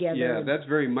grow together. Yeah, that's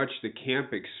very much the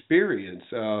camp experience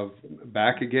of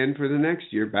back again for the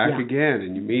next year, again,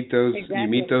 and you meet those. Exactly. You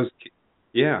meet those.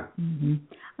 Yeah.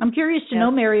 I'm curious to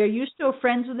know, Mary, are you still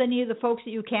friends with any of the folks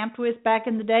that you camped with back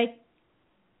in the day?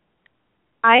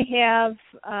 I have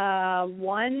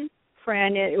one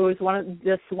friend. It was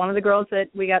one of the girls that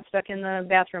we got stuck in the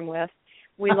bathroom with.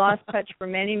 We lost touch for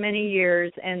many, many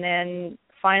years, and then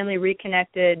finally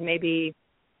reconnected maybe,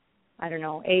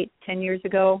 8-10 years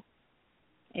ago.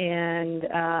 And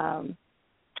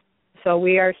so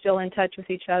we are still in touch with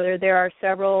each other. There are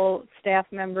several staff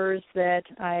members that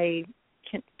I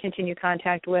continue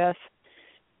contact with.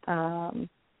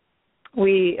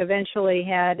 We eventually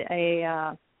had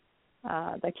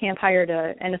the camp hired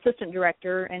an assistant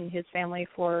director and his family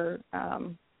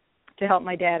to help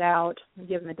my dad out,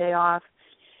 give him a day off.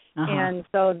 And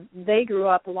so they grew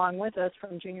up along with us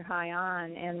from junior high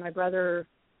on, and my brother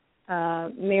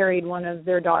married one of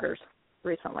their daughters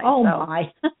recently. Oh, so.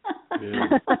 My.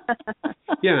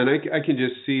 Yeah, and I can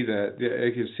just see that.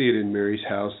 I can see it in Mary's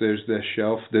house. There's the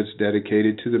shelf that's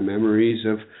dedicated to the memories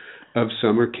of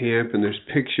summer camp, and there's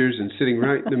pictures, and sitting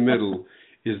right in the middle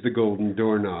is the golden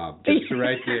doorknob, just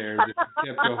right there. Just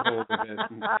kept a hold of it.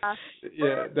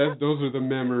 And, those are the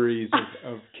memories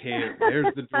of camp.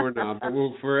 There's the doorknob that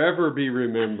will forever be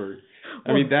remembered.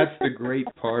 I mean, that's the great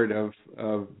part of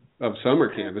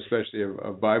summer camp, especially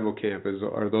of Bible camp,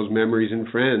 are those memories and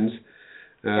friends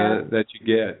that you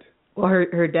get. Well,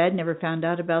 her dad never found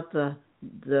out about the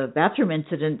bathroom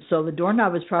incident, so the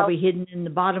doorknob is probably hidden in the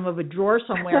bottom of a drawer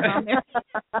somewhere down there.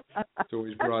 It's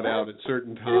always brought out at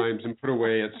certain times and put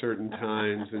away at certain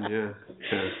times, and there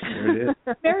it is.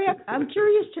 Mary, I'm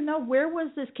curious to know, where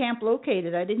was this camp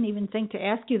located? I didn't even think to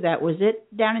ask you that. Was it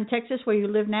down in Texas where you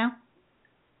live now?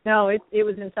 No, it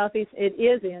was in It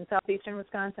is in southeastern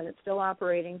Wisconsin. It's still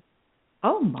operating.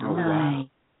 Oh my! Oh, wow.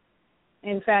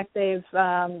 In fact, they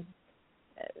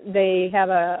have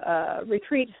a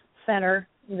retreat center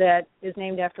that is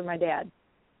named after my dad.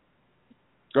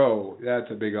 Oh, that's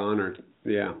a big honor.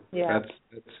 Yeah. That's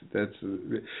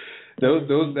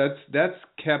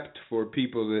kept for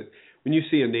people that when you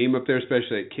see a name up there,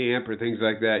 especially at camp or things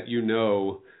like that,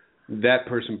 that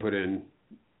person put in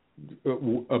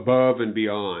above and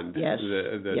beyond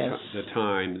the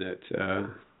time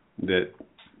that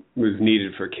was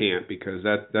needed for camp, because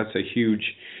that's a huge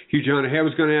honor. Hey, I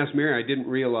was going to ask Mary, I didn't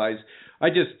realize I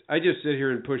just sit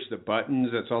here and push the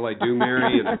buttons. That's all I do,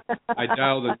 Mary. And I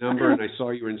dial the number, and I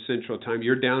saw you were in Central Time.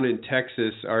 You're down in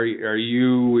Texas. Are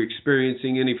you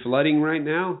experiencing any flooding right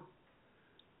now?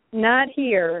 Not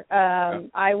here.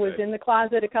 I was in the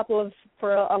closet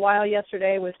for a while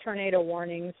yesterday with tornado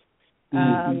warnings.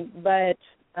 But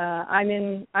I'm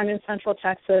in Central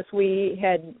Texas.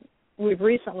 We've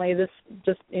recently,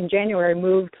 just in January,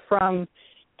 moved from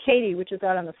Katy, which is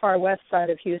out on the far west side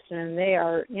of Houston, and they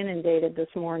are inundated this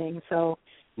morning. So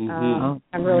I'm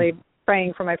really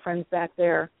praying for my friends back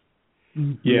there.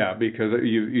 Yeah, because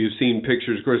you've seen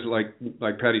pictures. Of course,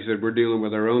 like Patti said, we're dealing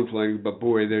with our own flooding, but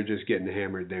boy, they're just getting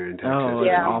hammered there in Texas. Oh,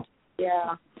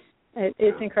 yeah.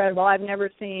 It's incredible. I've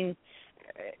never seen.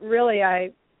 Really,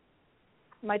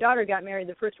 my daughter got married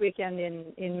the first weekend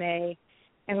in May,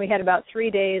 and we had about 3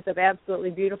 days of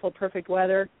absolutely beautiful, perfect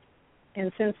weather. And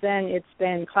since then, it's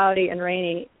been cloudy and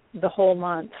rainy the whole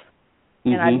month.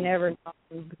 And I've never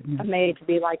known a May to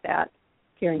be like that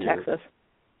here in Texas.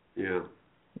 Yeah.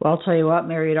 Well, I'll tell you what,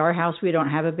 Mary, at our house, we don't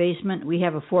have a basement. We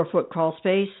have a 4-foot crawl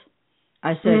space.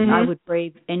 I said I would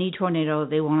brave any tornado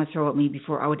they want to throw at me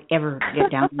before I would ever get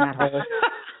down in that hole.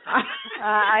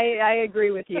 I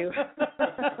agree with you.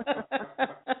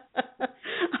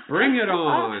 Bring it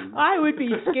on. I would be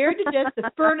scared to death.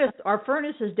 Our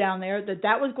furnace is down there,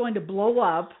 that was going to blow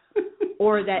up,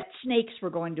 or that snakes were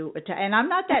going to attack. And I'm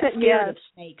not that scared of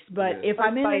snakes, but if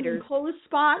I'm in an enclosed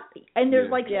spot and there's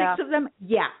like 6 of them,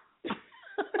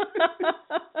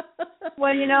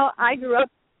 Well, I grew up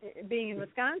being in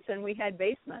Wisconsin. We had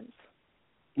basements,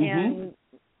 and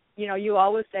you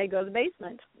always say go to the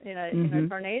basement in a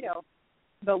tornado.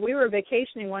 But we were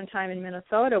vacationing one time in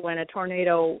Minnesota when a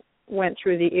tornado went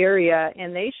through the area,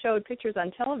 and they showed pictures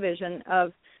on television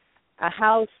of a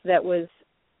house that was,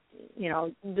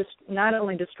 not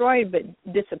only destroyed but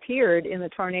disappeared in the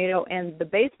tornado, and the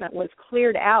basement was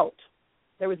cleared out.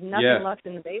 There was nothing left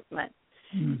in the basement.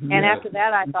 And after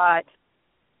that, I thought,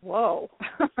 whoa,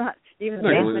 even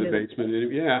the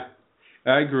basement. Yeah.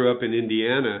 I grew up in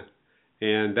Indiana,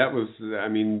 and that was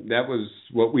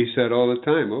what we said all the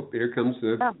time. Oh, here comes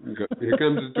the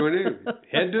tornado.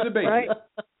 Head to the basement. Right.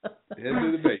 Head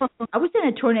to the basement. I was in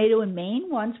a tornado in Maine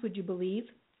once, would you believe?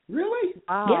 Really?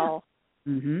 Wow.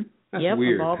 Yeah. That's yep,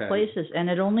 weird, of all Patty. places. And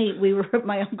we were at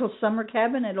my uncle's summer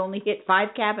cabin. It only hit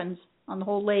 5 cabins on the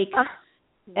whole lake.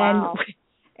 Wow. And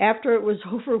after it was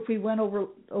over, we went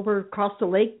over across the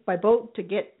lake by boat to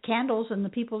get candles, and the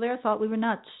people there thought we were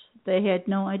nuts. They had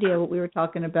no idea what we were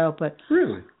talking about. But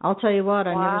really, I'll tell you what,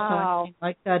 I never saw anything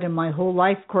like that in my whole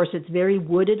life. Of course, it's very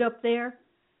wooded up there,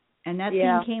 and that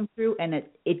thing came through, and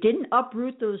it didn't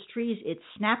uproot those trees. It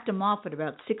snapped them off at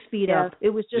about 6 feet up. It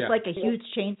was just like a huge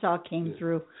chainsaw came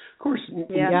through. Of course,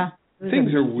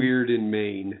 things are weird in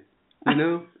Maine.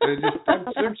 I'm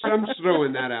just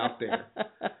throwing that out there.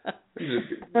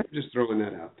 Just throwing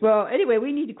that out there. Well, anyway,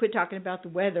 we need to quit talking about the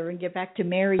weather and get back to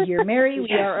Mary here. Mary,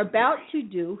 we are about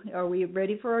to are we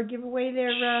ready for our giveaway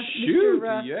there, Shoot,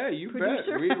 Mr. you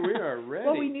producer? bet. We are ready.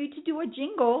 Well, we need to do our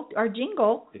jingle.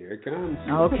 Here it comes.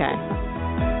 Okay.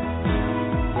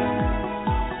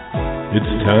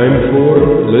 It's time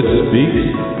for Let's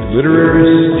Speak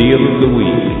Literary Steal of the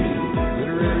Week.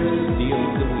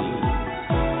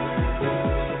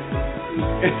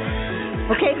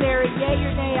 Okay, Mary, yay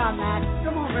or nay on that?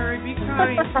 Come on, Mary, be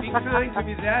kind. Be kind to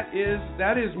me.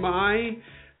 That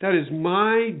is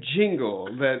my jingle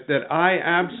that I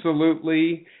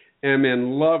absolutely am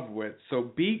in love with. So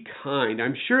be kind.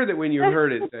 I'm sure that when you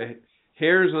heard it, the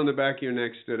hairs on the back of your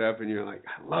neck stood up, and you're like,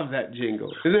 I love that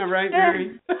jingle. Isn't that right,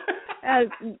 Mary?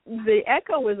 The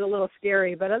echo was a little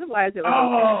scary, but otherwise it was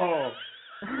okay.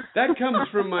 That comes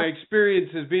from my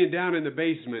experiences being down in the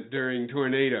basement during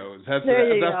tornadoes. That's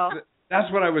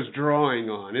what I was drawing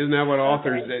on. Isn't that what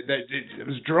authors that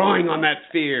was drawing on that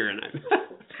fear? And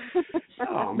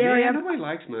Mary, nobody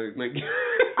likes my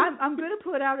I'm going to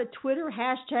put out a Twitter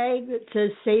hashtag that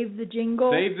says "Save the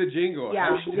Jingle." Save the jingle.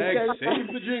 Yeah, hashtag Save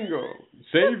the Jingle.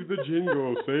 Save the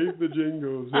jingle. Save the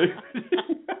jingle. Save the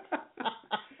jingle.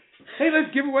 Hey,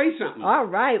 let's give away something. All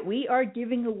right, we are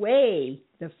giving away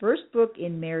the first book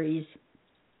in Mary's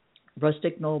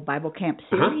Rustic Knoll Bible Camp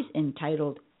series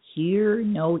entitled Hear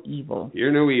No Evil.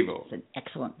 Hear No Evil. It's an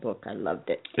excellent book. I loved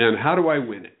it. And how do I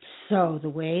win it? So the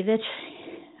way that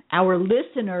our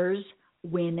listeners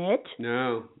win it.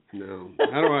 No.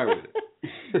 How do I win it?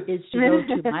 Is to go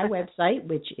to my website,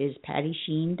 which is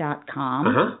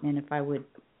PattiShene.com. And if I would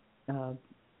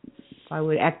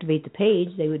activate the page,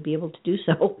 they would be able to do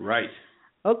so. Right.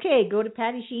 Okay, go to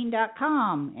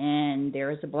PattiShene.com, and there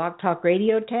is a Blog Talk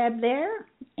Radio tab there,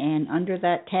 and under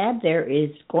that tab there is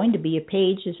going to be a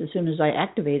page just as soon as I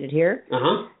activate it here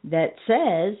that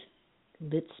says,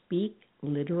 "Let's Speak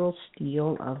Literal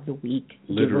Steal of the Week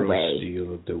Literal giveaway."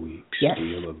 Steal of the Week. Yes.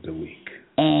 Steal of the Week.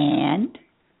 And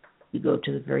you go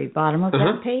to the very bottom of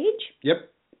that page. Yep.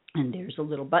 And there's a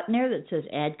little button there that says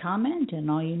Add Comment, and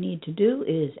all you need to do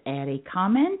is add a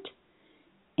comment,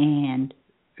 and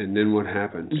then what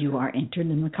happens? You are entered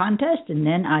in the contest, and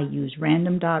then I use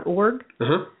random.org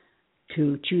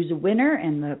to choose a winner,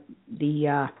 and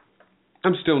the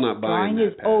I'm still not buying drawing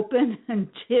that. is open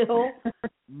until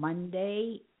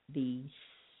Monday, the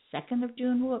 2nd of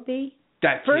June, will it be?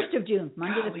 1st of June,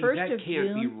 Monday the 1st of June.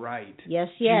 That can't be right. Yes.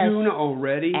 June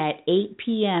already? At 8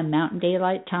 p.m. Mountain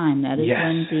Daylight Time. That is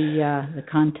when the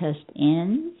contest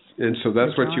ends. And so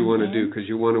that's what you want to do, because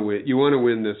you want to win. You want to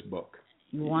win this book.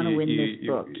 You want to win this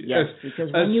book, yes,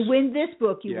 because when you win this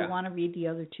book, you will want to read the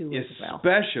other two as well.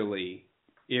 Especially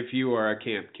if you are a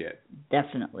camp kid.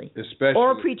 Definitely. Especially.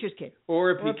 Or a preacher's kid.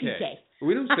 Or a PK.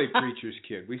 We don't say preacher's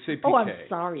kid. We say PK. Oh, I'm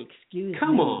sorry. Excuse me.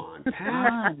 Come on,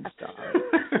 Pat. I'm sorry.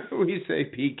 We say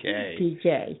PK.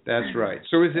 PK. That's right.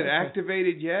 So is it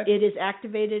activated yet? It is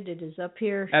activated. It is up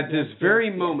here. At this very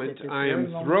moment, I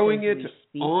am throwing it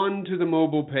onto the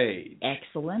mobile page.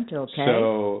 Excellent. Okay.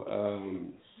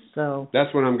 So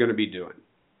that's what I'm going to be doing.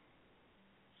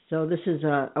 So this is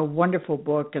a wonderful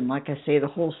book, and like I say, the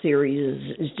whole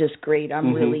series is just great.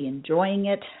 I'm really enjoying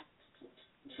it.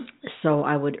 So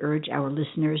I would urge our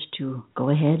listeners to go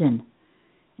ahead and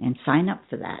sign up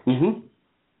for that. And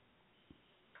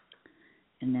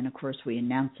then, of course, we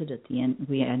announce it at the end.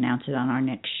 We announce it on our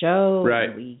next show. Right.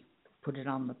 And we put it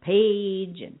on the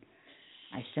page, and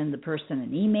I send the person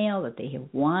an email that they have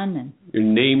won. And your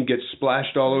name gets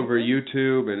splashed all over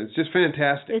YouTube, and it's just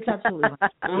fantastic. It's absolutely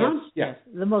wonderful. Yes.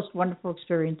 The most wonderful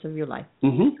experience of your life.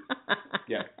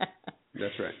 Yeah,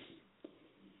 that's right.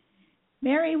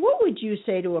 Mary, what would you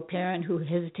say to a parent who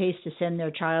hesitates to send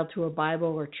their child to a Bible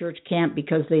or church camp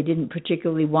because they didn't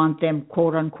particularly want them,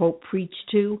 quote unquote, preached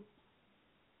to?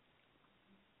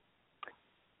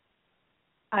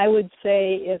 I would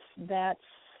say if that's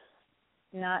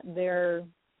not their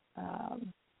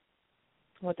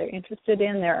what they're interested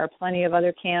in, there are plenty of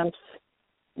other camps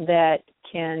that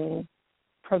can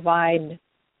provide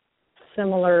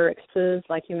similar experiences,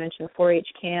 like you mentioned,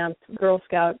 4-H camps, Girl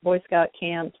Scout, Boy Scout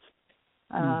camps.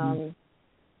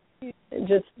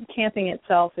 Just camping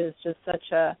itself is just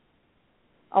such a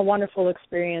wonderful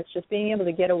experience. Just being able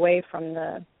to get away from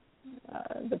the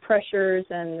pressures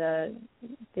and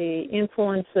the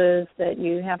influences that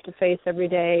you have to face every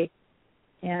day,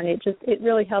 and it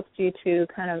really helps you to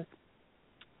kind of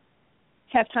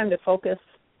have time to focus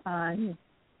on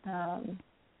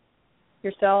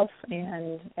yourself,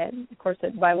 and of course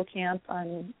at Bible camp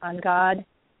on God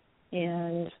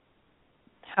and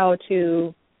how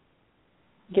to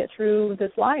get through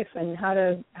this life and how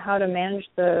to manage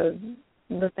the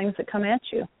things that come at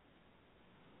you.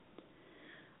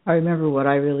 I remember what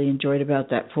I really enjoyed about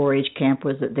that 4-H camp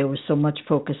was that there was so much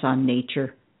focus on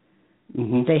nature.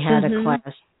 They had a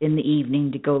class in the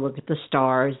evening to go look at the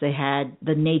stars. They had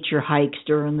the nature hikes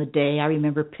during the day. I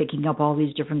remember picking up all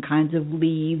these different kinds of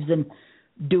leaves and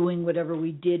doing whatever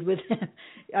we did with them.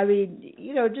 I mean,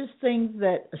 just things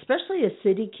that, especially a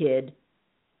city kid,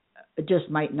 just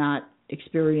might not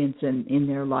experience in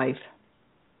their life.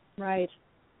 Right.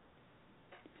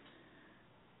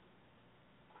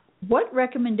 What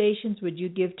recommendations would you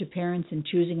give to parents in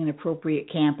choosing an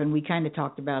appropriate camp? And we kind of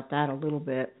talked about that a little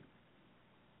bit.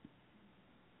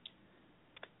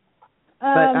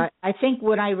 But I think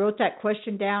when I wrote that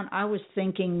question down, I was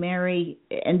thinking, Mary,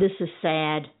 and this is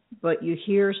sad, but you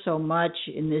hear so much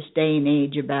in this day and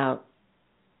age about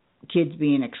kids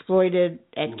being exploited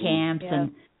at camps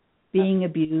and being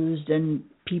abused, and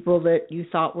people that you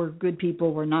thought were good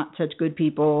people were not such good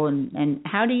people. And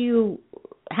how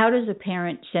does a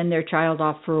parent send their child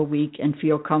off for a week and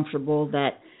feel comfortable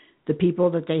that the people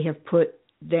that they have put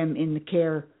them in the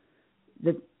care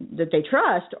that they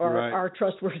trust are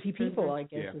trustworthy people, I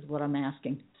guess is what I'm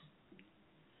asking.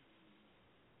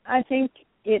 I think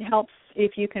it helps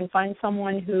if you can find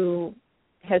someone who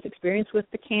has experience with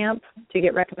the camp to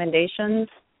get recommendations.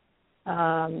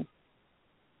 And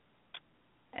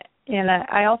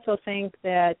I also think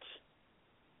that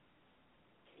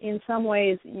in some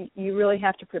ways you really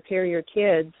have to prepare your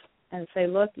kids and say,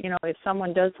 look, if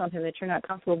someone does something that you're not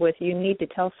comfortable with, you need to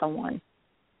tell someone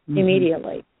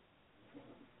immediately.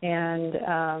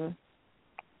 And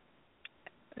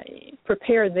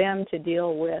prepare them to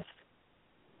deal with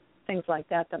things like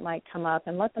that might come up,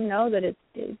 and let them know that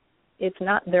it's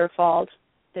not their fault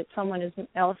that someone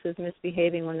else is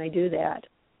misbehaving when they do that.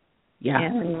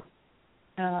 and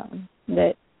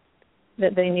that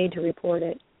they need to report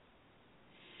it.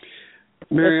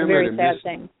 Mary, it's a very sad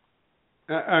thing.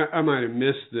 I might have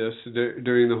missed this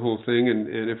during the whole thing,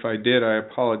 and if I did, I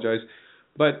apologize.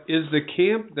 But is the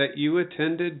camp that you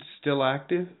attended still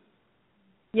active?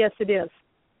 Yes, it is.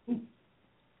 Isn't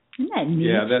that neat?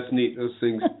 Yeah, that's neat. Those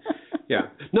things. Yeah,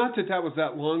 not that was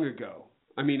that long ago.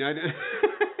 I mean, I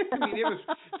mean, it was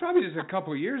probably just a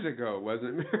couple of years ago,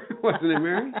 wasn't it? Wasn't it,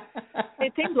 Mary?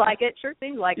 It seems like it. Sure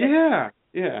seems like it.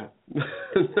 Yeah.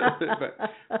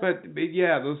 but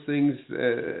yeah, those things,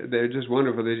 they're just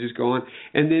wonderful. They just go on.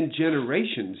 And then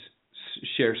generations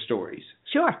share stories.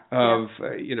 Sure. Of,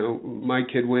 my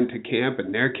kid went to camp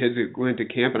and their kids went to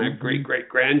camp and I have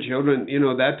great-grandchildren,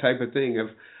 that type of thing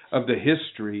of the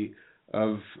history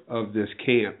of this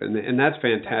camp. And that's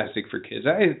fantastic for kids.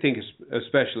 I think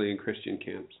especially in Christian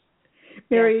camps.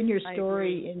 Mary, in your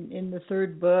story, in the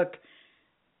third book,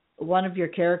 one of your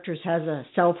characters has a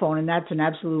cell phone, and that's an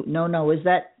absolute no-no. Is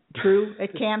that true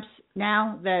at camps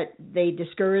now, that they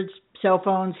discourage cell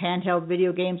phones, handheld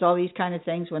video games, all these kind of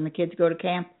things when the kids go to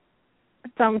camp?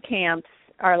 Some camps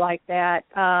are like that.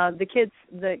 The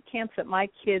camps that my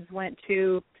kids went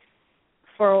to,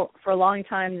 for a long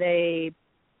time, they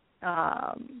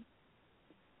asked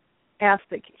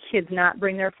the kids not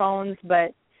bring their phones,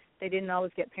 but they didn't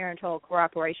always get parental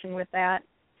cooperation with that.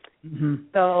 Mm-hmm.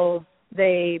 So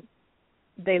they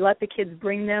let the kids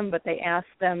bring them, but they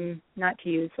asked them not to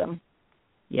use them.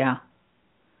 Yeah.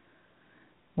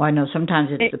 Well, I know sometimes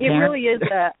it's the parents.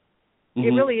 Mm-hmm. It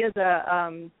really is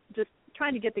just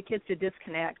trying to get the kids to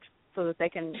disconnect so that they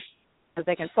can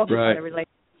focus on the relationship.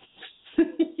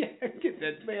 Yeah,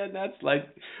 man, that's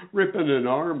like ripping an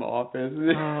arm off, isn't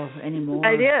it? Oh, anymore.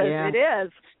 It is. Yeah. It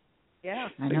is. Yeah.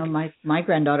 I know my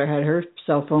granddaughter had her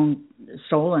cell phone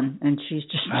stolen, and she's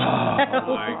just... Oh,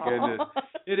 my goodness.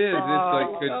 It is. It's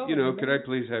like, could I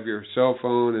please have your cell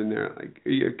phone? And they're like,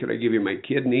 could I give you my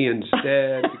kidney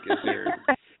instead? Because they're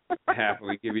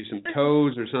happily give you some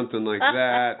toes or something like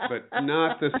that, but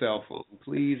not the cell phone.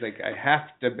 Please, like I have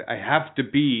to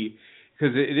be...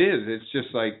 Because it is. It's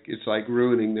just like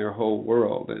ruining their whole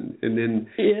world, and then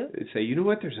they say, you know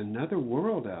what? There's another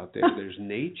world out there. There's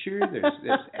nature. There's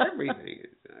everything.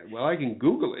 Well, I can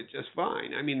Google it just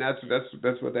fine. I mean, that's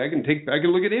what I can take. I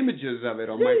can look at images of it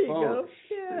on my phone. Go.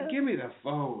 Yeah. Give me the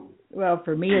phone. Well,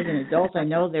 for me as an adult, I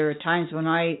know there are times when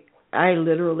I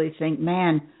literally think,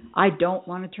 man, I don't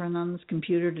want to turn on this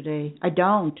computer today. I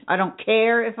don't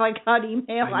care if I got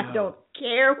email. I don't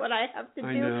care what I have to do.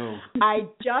 I know. I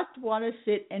just want to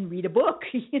sit and read a book.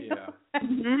 You know?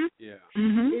 Mm-hmm. Yeah.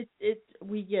 Mm-hmm.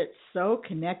 We get so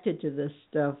connected to this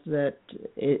stuff that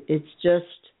it's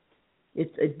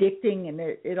addicting, and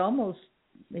it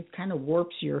kind of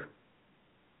warps your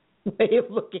way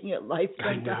of looking at life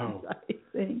sometimes. I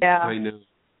think. Yeah. I know.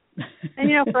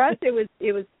 And for us, it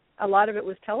was a lot of it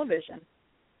was television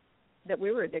that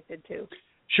we were addicted to.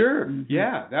 Sure,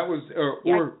 yeah, that was,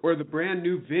 or the brand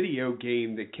new video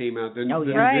game that came out, the new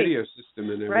video system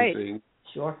and everything. Right.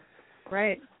 Sure.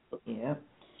 Right. Yeah.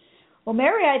 Well,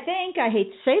 Mary, I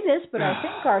hate to say this, but I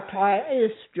think our time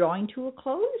is drawing to a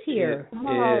close here.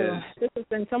 This has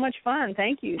been so much fun.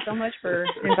 Thank you so much for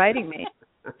inviting me.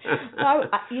 Well,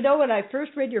 when I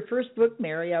first read your first book,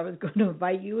 Mary, I was going to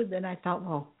invite you, and then I thought,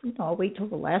 I'll wait till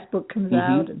the last book comes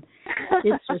out, and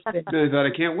it's just been... I thought,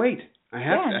 I can't wait. I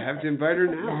have to invite her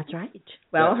now. That's right.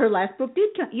 Well, her last book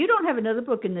did come. You don't have another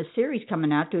book in this series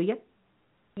coming out, do you?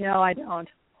 No, I don't.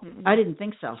 I didn't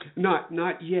think so. Not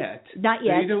yet. Not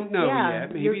yet. You don't know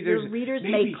yet. Maybe your readers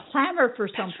may clamor for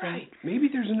something. That's right. Maybe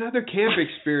there's another camp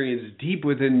experience deep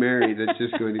within Mary that's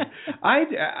just going to...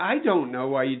 I don't know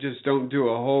why you just don't do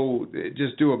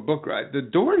a book ride. The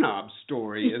doorknob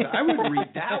story, I would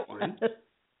read that one.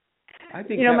 I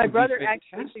think my brother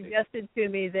actually suggested to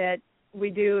me that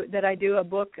I do a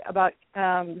book about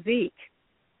Zeke,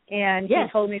 and he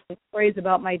told me some stories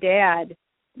about my dad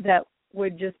that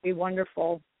would just be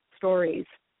wonderful stories.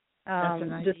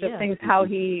 Just the things how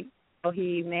he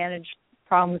managed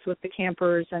problems with the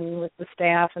campers and with the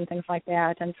staff and things like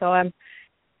that. And so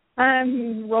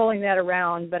I'm rolling that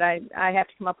around, but I have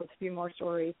to come up with a few more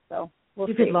stories. So we'll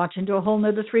see. You could launch into a whole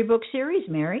nother 3-book series,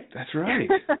 Mary. That's right.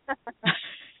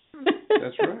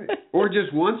 That's right. Or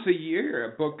just once a year,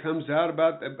 a book comes out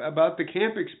about the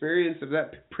camp experience of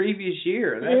that previous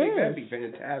year. That'd be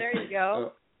fantastic. There you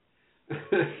go.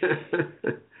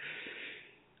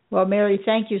 Well, Mary,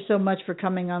 thank you so much for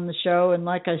coming on the show. And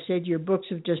like I said, your books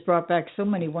have just brought back so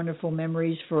many wonderful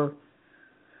memories for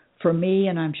me,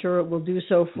 and I'm sure it will do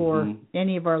so for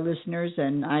any of our listeners.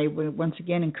 And I would once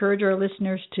again encourage our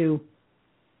listeners to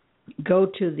go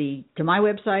to my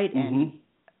website and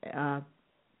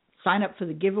sign up for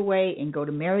the giveaway, and go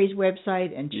to Mary's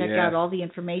website and check out all the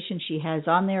information she has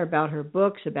on there about her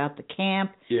books, about the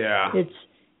camp. Yeah.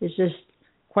 It's just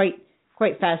quite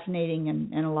fascinating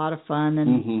and a lot of fun.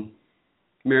 And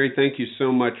Mary, thank you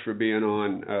so much for being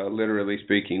on Literally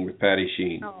Speaking with Patti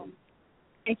Shene. Oh,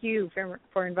 thank you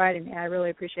for inviting me. I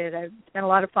really appreciate it. It's been a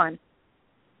lot of fun.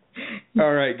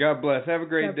 All right. God bless. Have a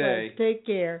great day. Take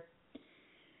care.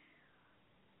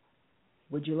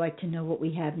 Would you like to know what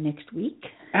we have next week?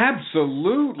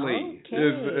 Absolutely. Okay.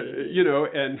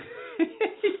 And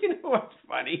you know what's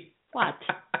funny? What?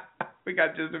 We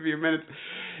got just a few minutes.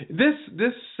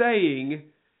 This saying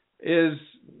has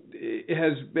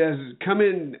come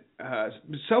in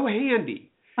so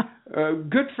handy. A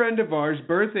good friend of ours,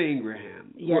 Bertha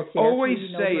Ingraham, yes, always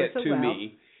say it to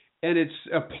me. And it's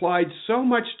applied so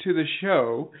much to the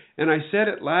show. And I said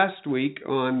it last week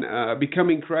on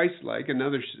Becoming Christ-like,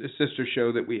 another sister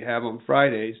show that we have on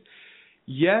Fridays.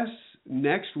 Yes,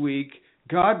 next week,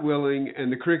 God willing,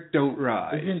 and the creek don't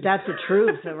rise. Isn't that the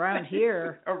truth around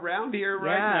here? Around here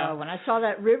right now. Yeah, when I saw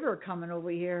that river coming over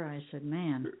here, I said,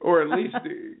 man. Or at least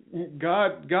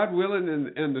God willing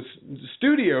and the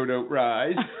studio don't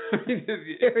rise.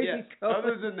 There you go.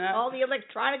 Other than that, all the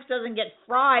electronics doesn't get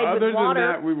fried with water. Other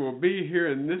than that, we will be here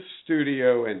in this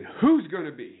studio, and who's going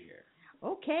to be here?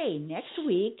 Okay, next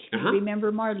week,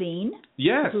 remember Marlene?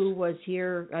 Yes. Who was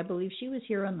here, I believe she was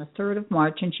here on the 3rd of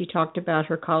March, and she talked about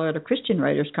her Colorado Christian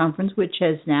Writers Conference, which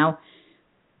is now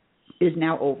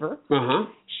over.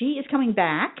 She is coming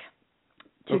back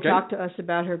to talk to us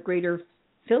about her Greater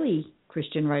Philly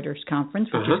Christian Writers Conference,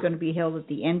 which is going to be held at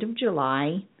the end of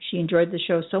July. She enjoyed the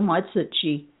show so much that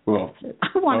she said,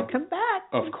 I want to come back.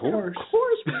 Of course. Of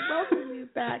course, we welcome you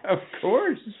back. Of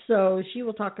course. So she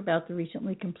will talk about the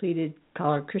recently completed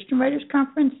Colorado Christian Writers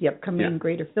Conference, the upcoming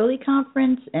Greater Philly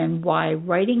Conference, and why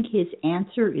writing his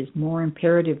answer is more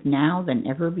imperative now than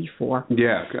ever before.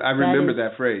 Yeah, I remember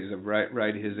that phrase of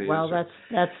write his answer. Well,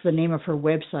 that's the name of her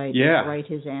website, Write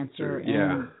His Answer.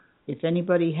 And if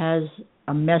anybody has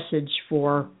a message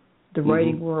for the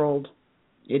writing world,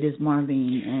 it is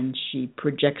Marlene, and she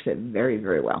projects it very,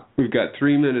 very well. We've got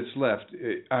 3 minutes left.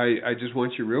 I just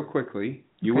want you real quickly.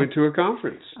 You went to a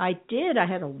conference. I did. I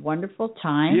had a wonderful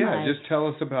time. Yeah, just tell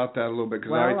us about that a little bit,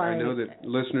 because I know that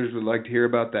listeners would like to hear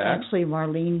about that. Actually,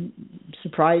 Marlene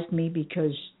surprised me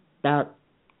because about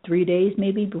 3 days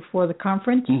maybe before the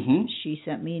conference, she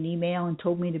sent me an email and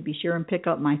told me to be sure and pick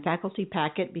up my faculty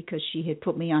packet because she had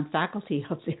put me on faculty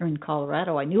up there in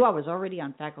Colorado. I knew I was already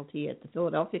on faculty at the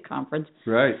Philadelphia conference,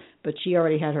 but she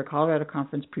already had her Colorado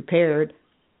conference prepared.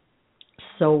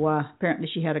 So apparently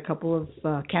she had a couple of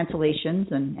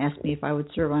cancellations and asked me if I would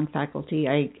serve on faculty.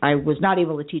 I was not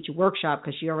able to teach a workshop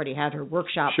because she already had her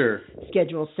workshop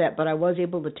schedule set, but I was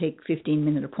able to take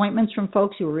 15-minute appointments from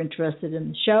folks who were interested in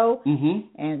the show,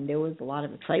 and there was a lot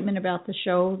of excitement about the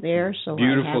show there. So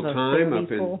I have a fairly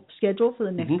full schedule for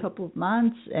the next couple of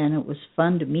months, and it was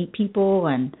fun to meet people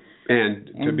and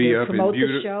to be up promote and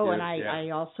the show. I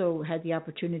also had the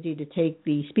opportunity to take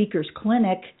the speakers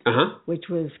clinic, which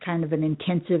was kind of an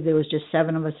intensive. There was just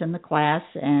 7 of us in the class,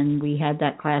 and we had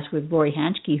that class with Roy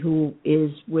Hanschke, who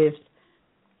is with,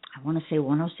 I want to say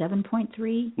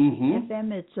 107.3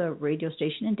 FM. It's a radio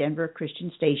station in Denver, a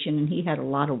Christian station, and he had a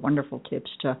lot of wonderful tips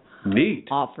to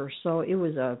offer. So it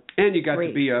was a And you got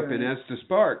to be up in Estes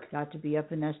Park. Got to be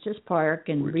up in Estes Park,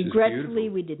 and regretfully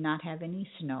we did not have any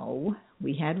snow.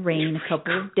 We had rain a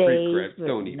couple of days, but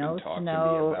no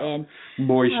snow, and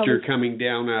moisture coming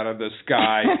down out of the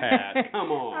sky hat.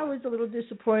 Come on. I was a little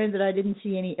disappointed that I didn't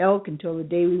see any elk until the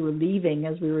day we were leaving.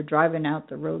 As we were driving out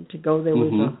the road to go, there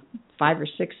was 5 or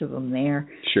 6 of them there.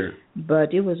 Sure.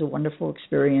 But it was a wonderful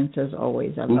experience, as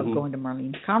always. I love going to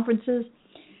Marlene's conferences.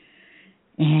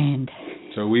 And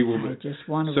so I just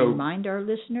want to remind our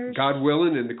listeners, God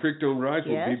willing, and the creek don't rise,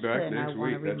 we'll be back next week. I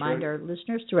want to remind our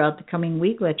listeners throughout the coming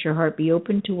week, let your heart be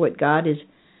open to what God is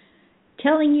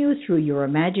telling you through your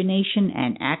imagination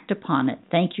and act upon it.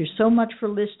 Thank you so much for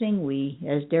listening. We,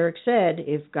 as Derek said,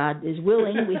 if God is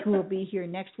willing, we will be here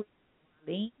next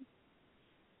week.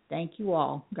 Thank you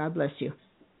all. God bless you.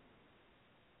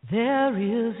 There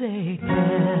is a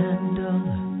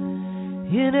candle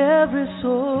in every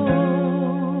soul,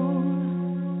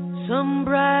 some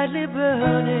brightly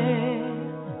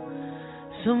burning,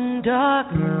 some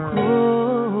darkly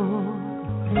cold.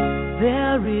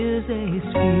 There is a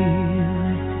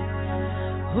spirit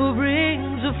who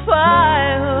brings a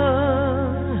fire,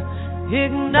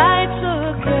 ignites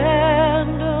a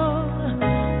candle,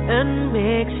 and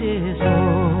makes his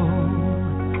own.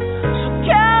 So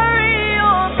carry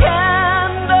your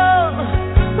candle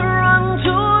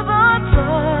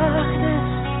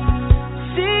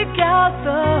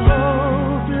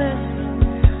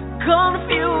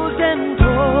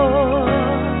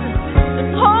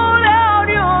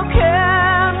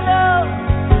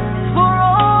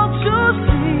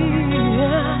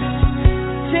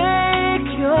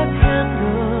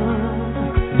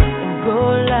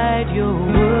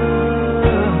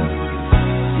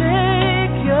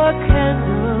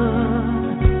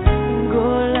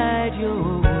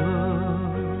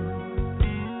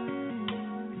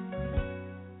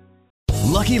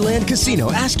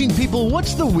Casino asking people,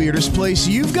 what's the weirdest place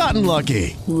you've gotten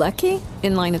lucky? Lucky?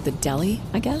 In line at the deli,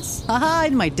 I guess? Aha,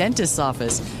 in my dentist's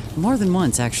office. More than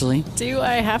once, actually. Do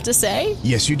I have to say?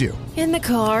 Yes, you do. In the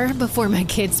car before my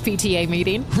kids' PTA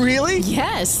meeting. Really?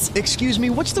 Yes. Excuse me,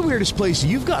 what's the weirdest place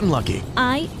you've gotten lucky?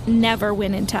 I never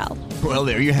win and tell. Well,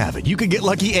 there you have it. You can get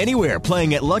lucky anywhere,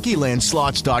 playing at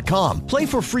LuckyLandSlots.com. Play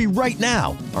for free right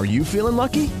now. Are you feeling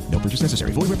lucky? No purchase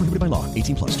necessary. Void where prohibited by law.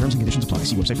 18+. Terms and conditions apply.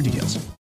 See website for details.